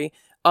sorry.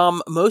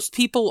 Most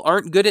people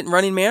aren't good at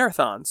running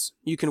marathons.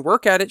 You can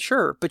work at it,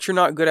 sure, but you're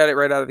not good at it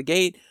right out of the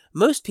gate.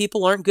 Most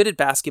people aren't good at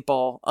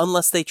basketball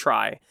unless they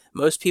try.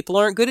 Most people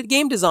aren't good at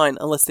game design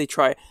unless they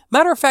try.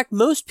 Matter of fact,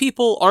 most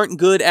people aren't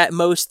good at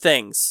most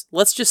things.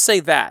 Let's just say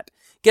that.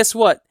 Guess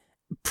what?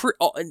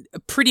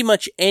 Pretty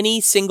much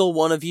any single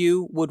one of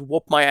you would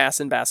whoop my ass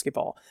in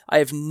basketball. I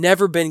have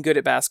never been good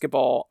at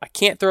basketball. I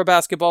can't throw a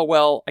basketball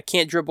well. I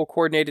can't dribble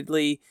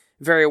coordinatedly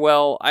very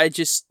well.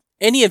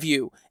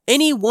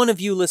 Any one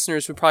of you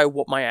listeners would probably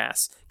whoop my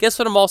ass. Guess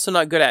what I'm also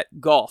not good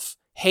at? Golf.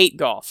 Hate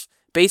golf.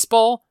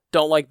 Baseball?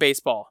 Don't like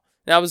baseball.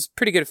 Now, I was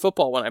pretty good at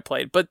football when I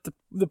played, but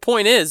the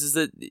point is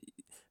that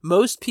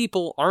most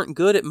people aren't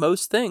good at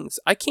most things.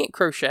 I can't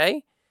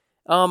crochet.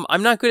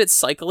 I'm not good at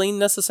cycling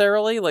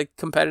necessarily, like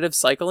competitive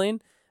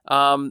cycling.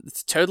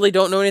 Totally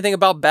don't know anything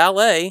about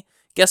ballet.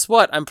 Guess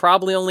what? I'm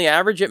probably only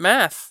average at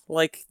math.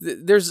 Like,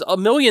 there's a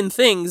million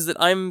things that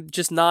I'm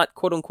just not,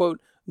 quote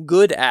unquote,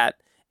 good at.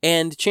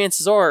 And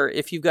chances are,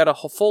 if you've got a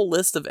full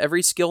list of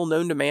every skill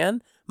known to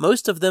man,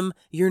 most of them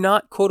you're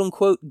not, quote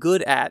unquote,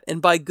 good at.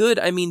 And by good,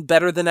 I mean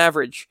better than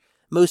average.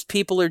 Most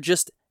people are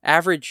just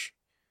average.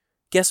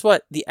 Guess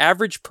what? The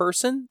average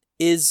person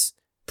is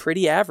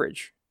pretty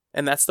average.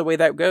 And that's the way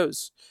that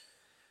goes.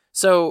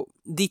 So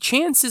the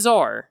chances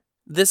are,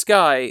 this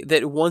guy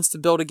that wants to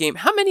build a game,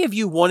 how many of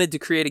you wanted to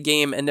create a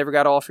game and never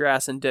got off your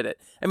ass and did it?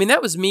 I mean,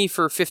 that was me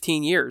for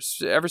 15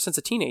 years, ever since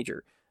a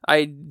teenager.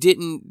 I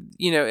didn't,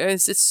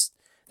 it's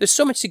there's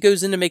so much that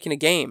goes into making a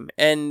game,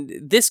 and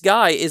this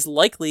guy is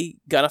likely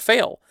gonna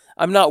fail.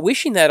 I'm not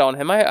wishing that on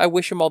him. I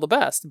wish him all the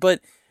best, but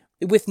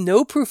with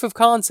no proof of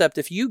concept,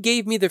 if you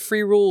gave me the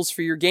free rules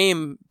for your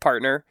game,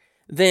 partner,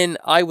 then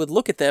I would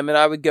look at them and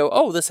I would go,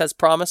 oh, this has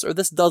promise or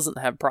this doesn't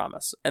have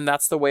promise. And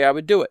that's the way I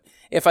would do it.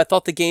 If I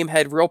thought the game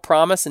had real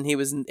promise and he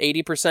was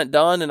 80%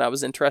 done and I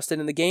was interested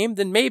in the game,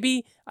 then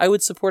maybe I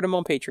would support him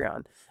on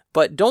Patreon.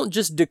 But don't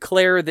just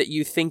declare that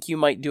you think you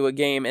might do a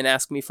game and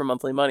ask me for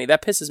monthly money.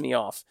 That pisses me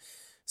off.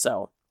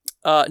 So,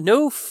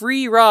 no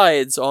free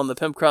rides on the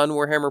Pimpcron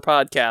Warhammer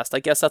podcast.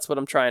 I guess that's what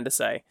I'm trying to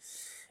say.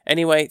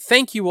 Anyway,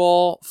 thank you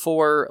all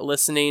for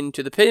listening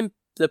to the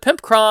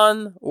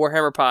Pimpcron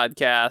Warhammer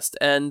podcast,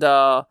 and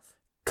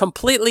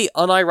completely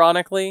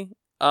unironically,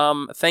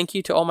 thank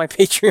you to all my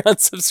Patreon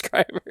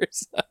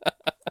subscribers.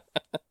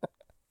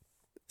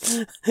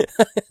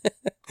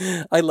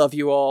 I love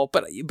you all,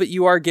 but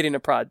you are getting a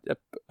product,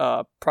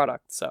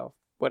 so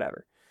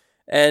whatever.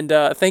 And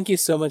thank you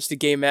so much to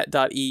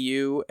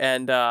GameMat.eu,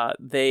 and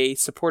they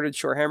supported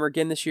Shorehammer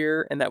again this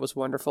year, and that was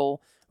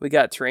wonderful. We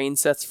got terrain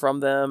sets from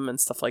them and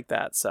stuff like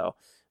that, so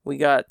we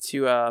got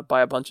to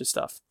buy a bunch of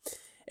stuff.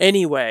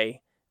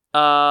 Anyway,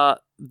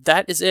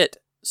 that is it.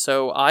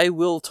 So I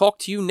will talk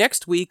to you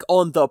next week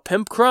on the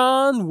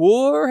Pimpcron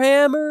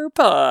Warhammer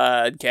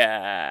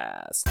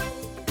podcast.